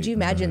estate. Oh, could you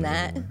imagine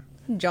that?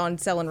 John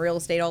selling real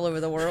estate all over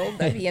the world?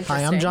 That'd be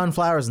interesting. Hi, I'm John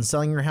Flowers, and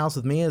selling your house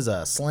with me is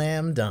a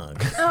slam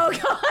dunk. Oh,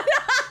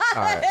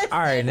 God. All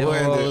right, then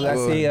Well, let's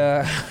well,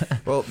 see.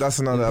 Well, that's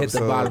another Hit the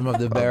episode. bottom of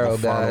the barrel,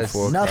 Final guys.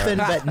 Forecast. Nothing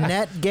but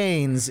net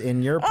gains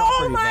in your property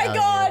Oh, my value.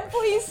 God.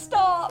 Please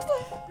stop.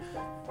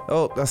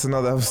 Oh, that's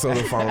another episode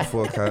of Final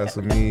Forecast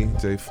with me,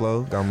 Jay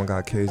Flo. Got my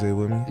guy KJ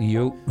with me.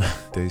 Yo.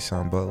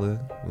 Deshaun Butler.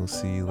 We'll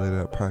see you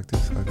later at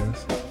practice, I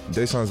guess.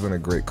 Deshaun's been a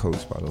great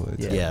coach, by the way.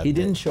 too. Yeah. He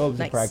didn't show up to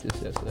Nice.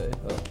 practice yesterday.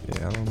 Oh,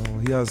 Yeah, I don't know.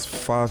 He has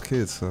 5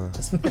 kids, so.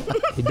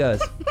 he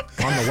does.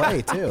 On the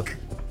way, too.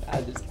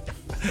 I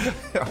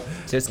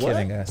just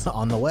kidding, guys.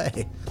 On the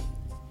way.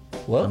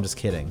 Well, I'm just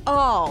kidding.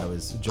 Oh, I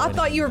was I joining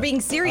thought you were in. being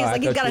serious. I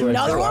Like he's thought got you were-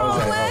 another one I was on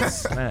the like,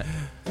 list. oh, man.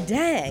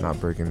 Dang. Not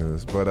breaking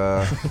news. But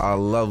our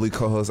lovely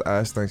co-host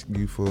Ash, thank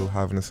you for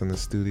having us in the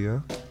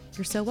studio.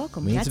 You're so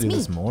welcome. We need That's to do me.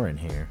 this more in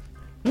here.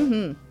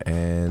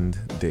 And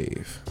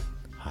Dave.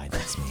 Hi,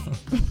 that's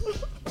me.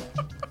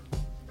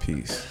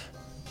 Peace.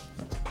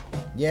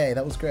 Yay,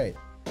 that was great.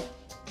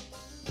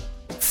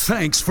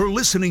 Thanks for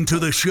listening to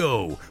the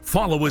show.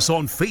 Follow us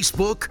on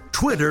Facebook,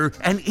 Twitter,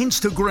 and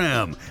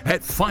Instagram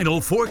at Final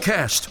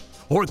Forecast.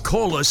 or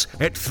call us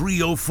at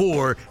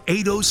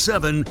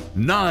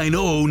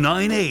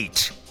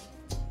 304-807-9098.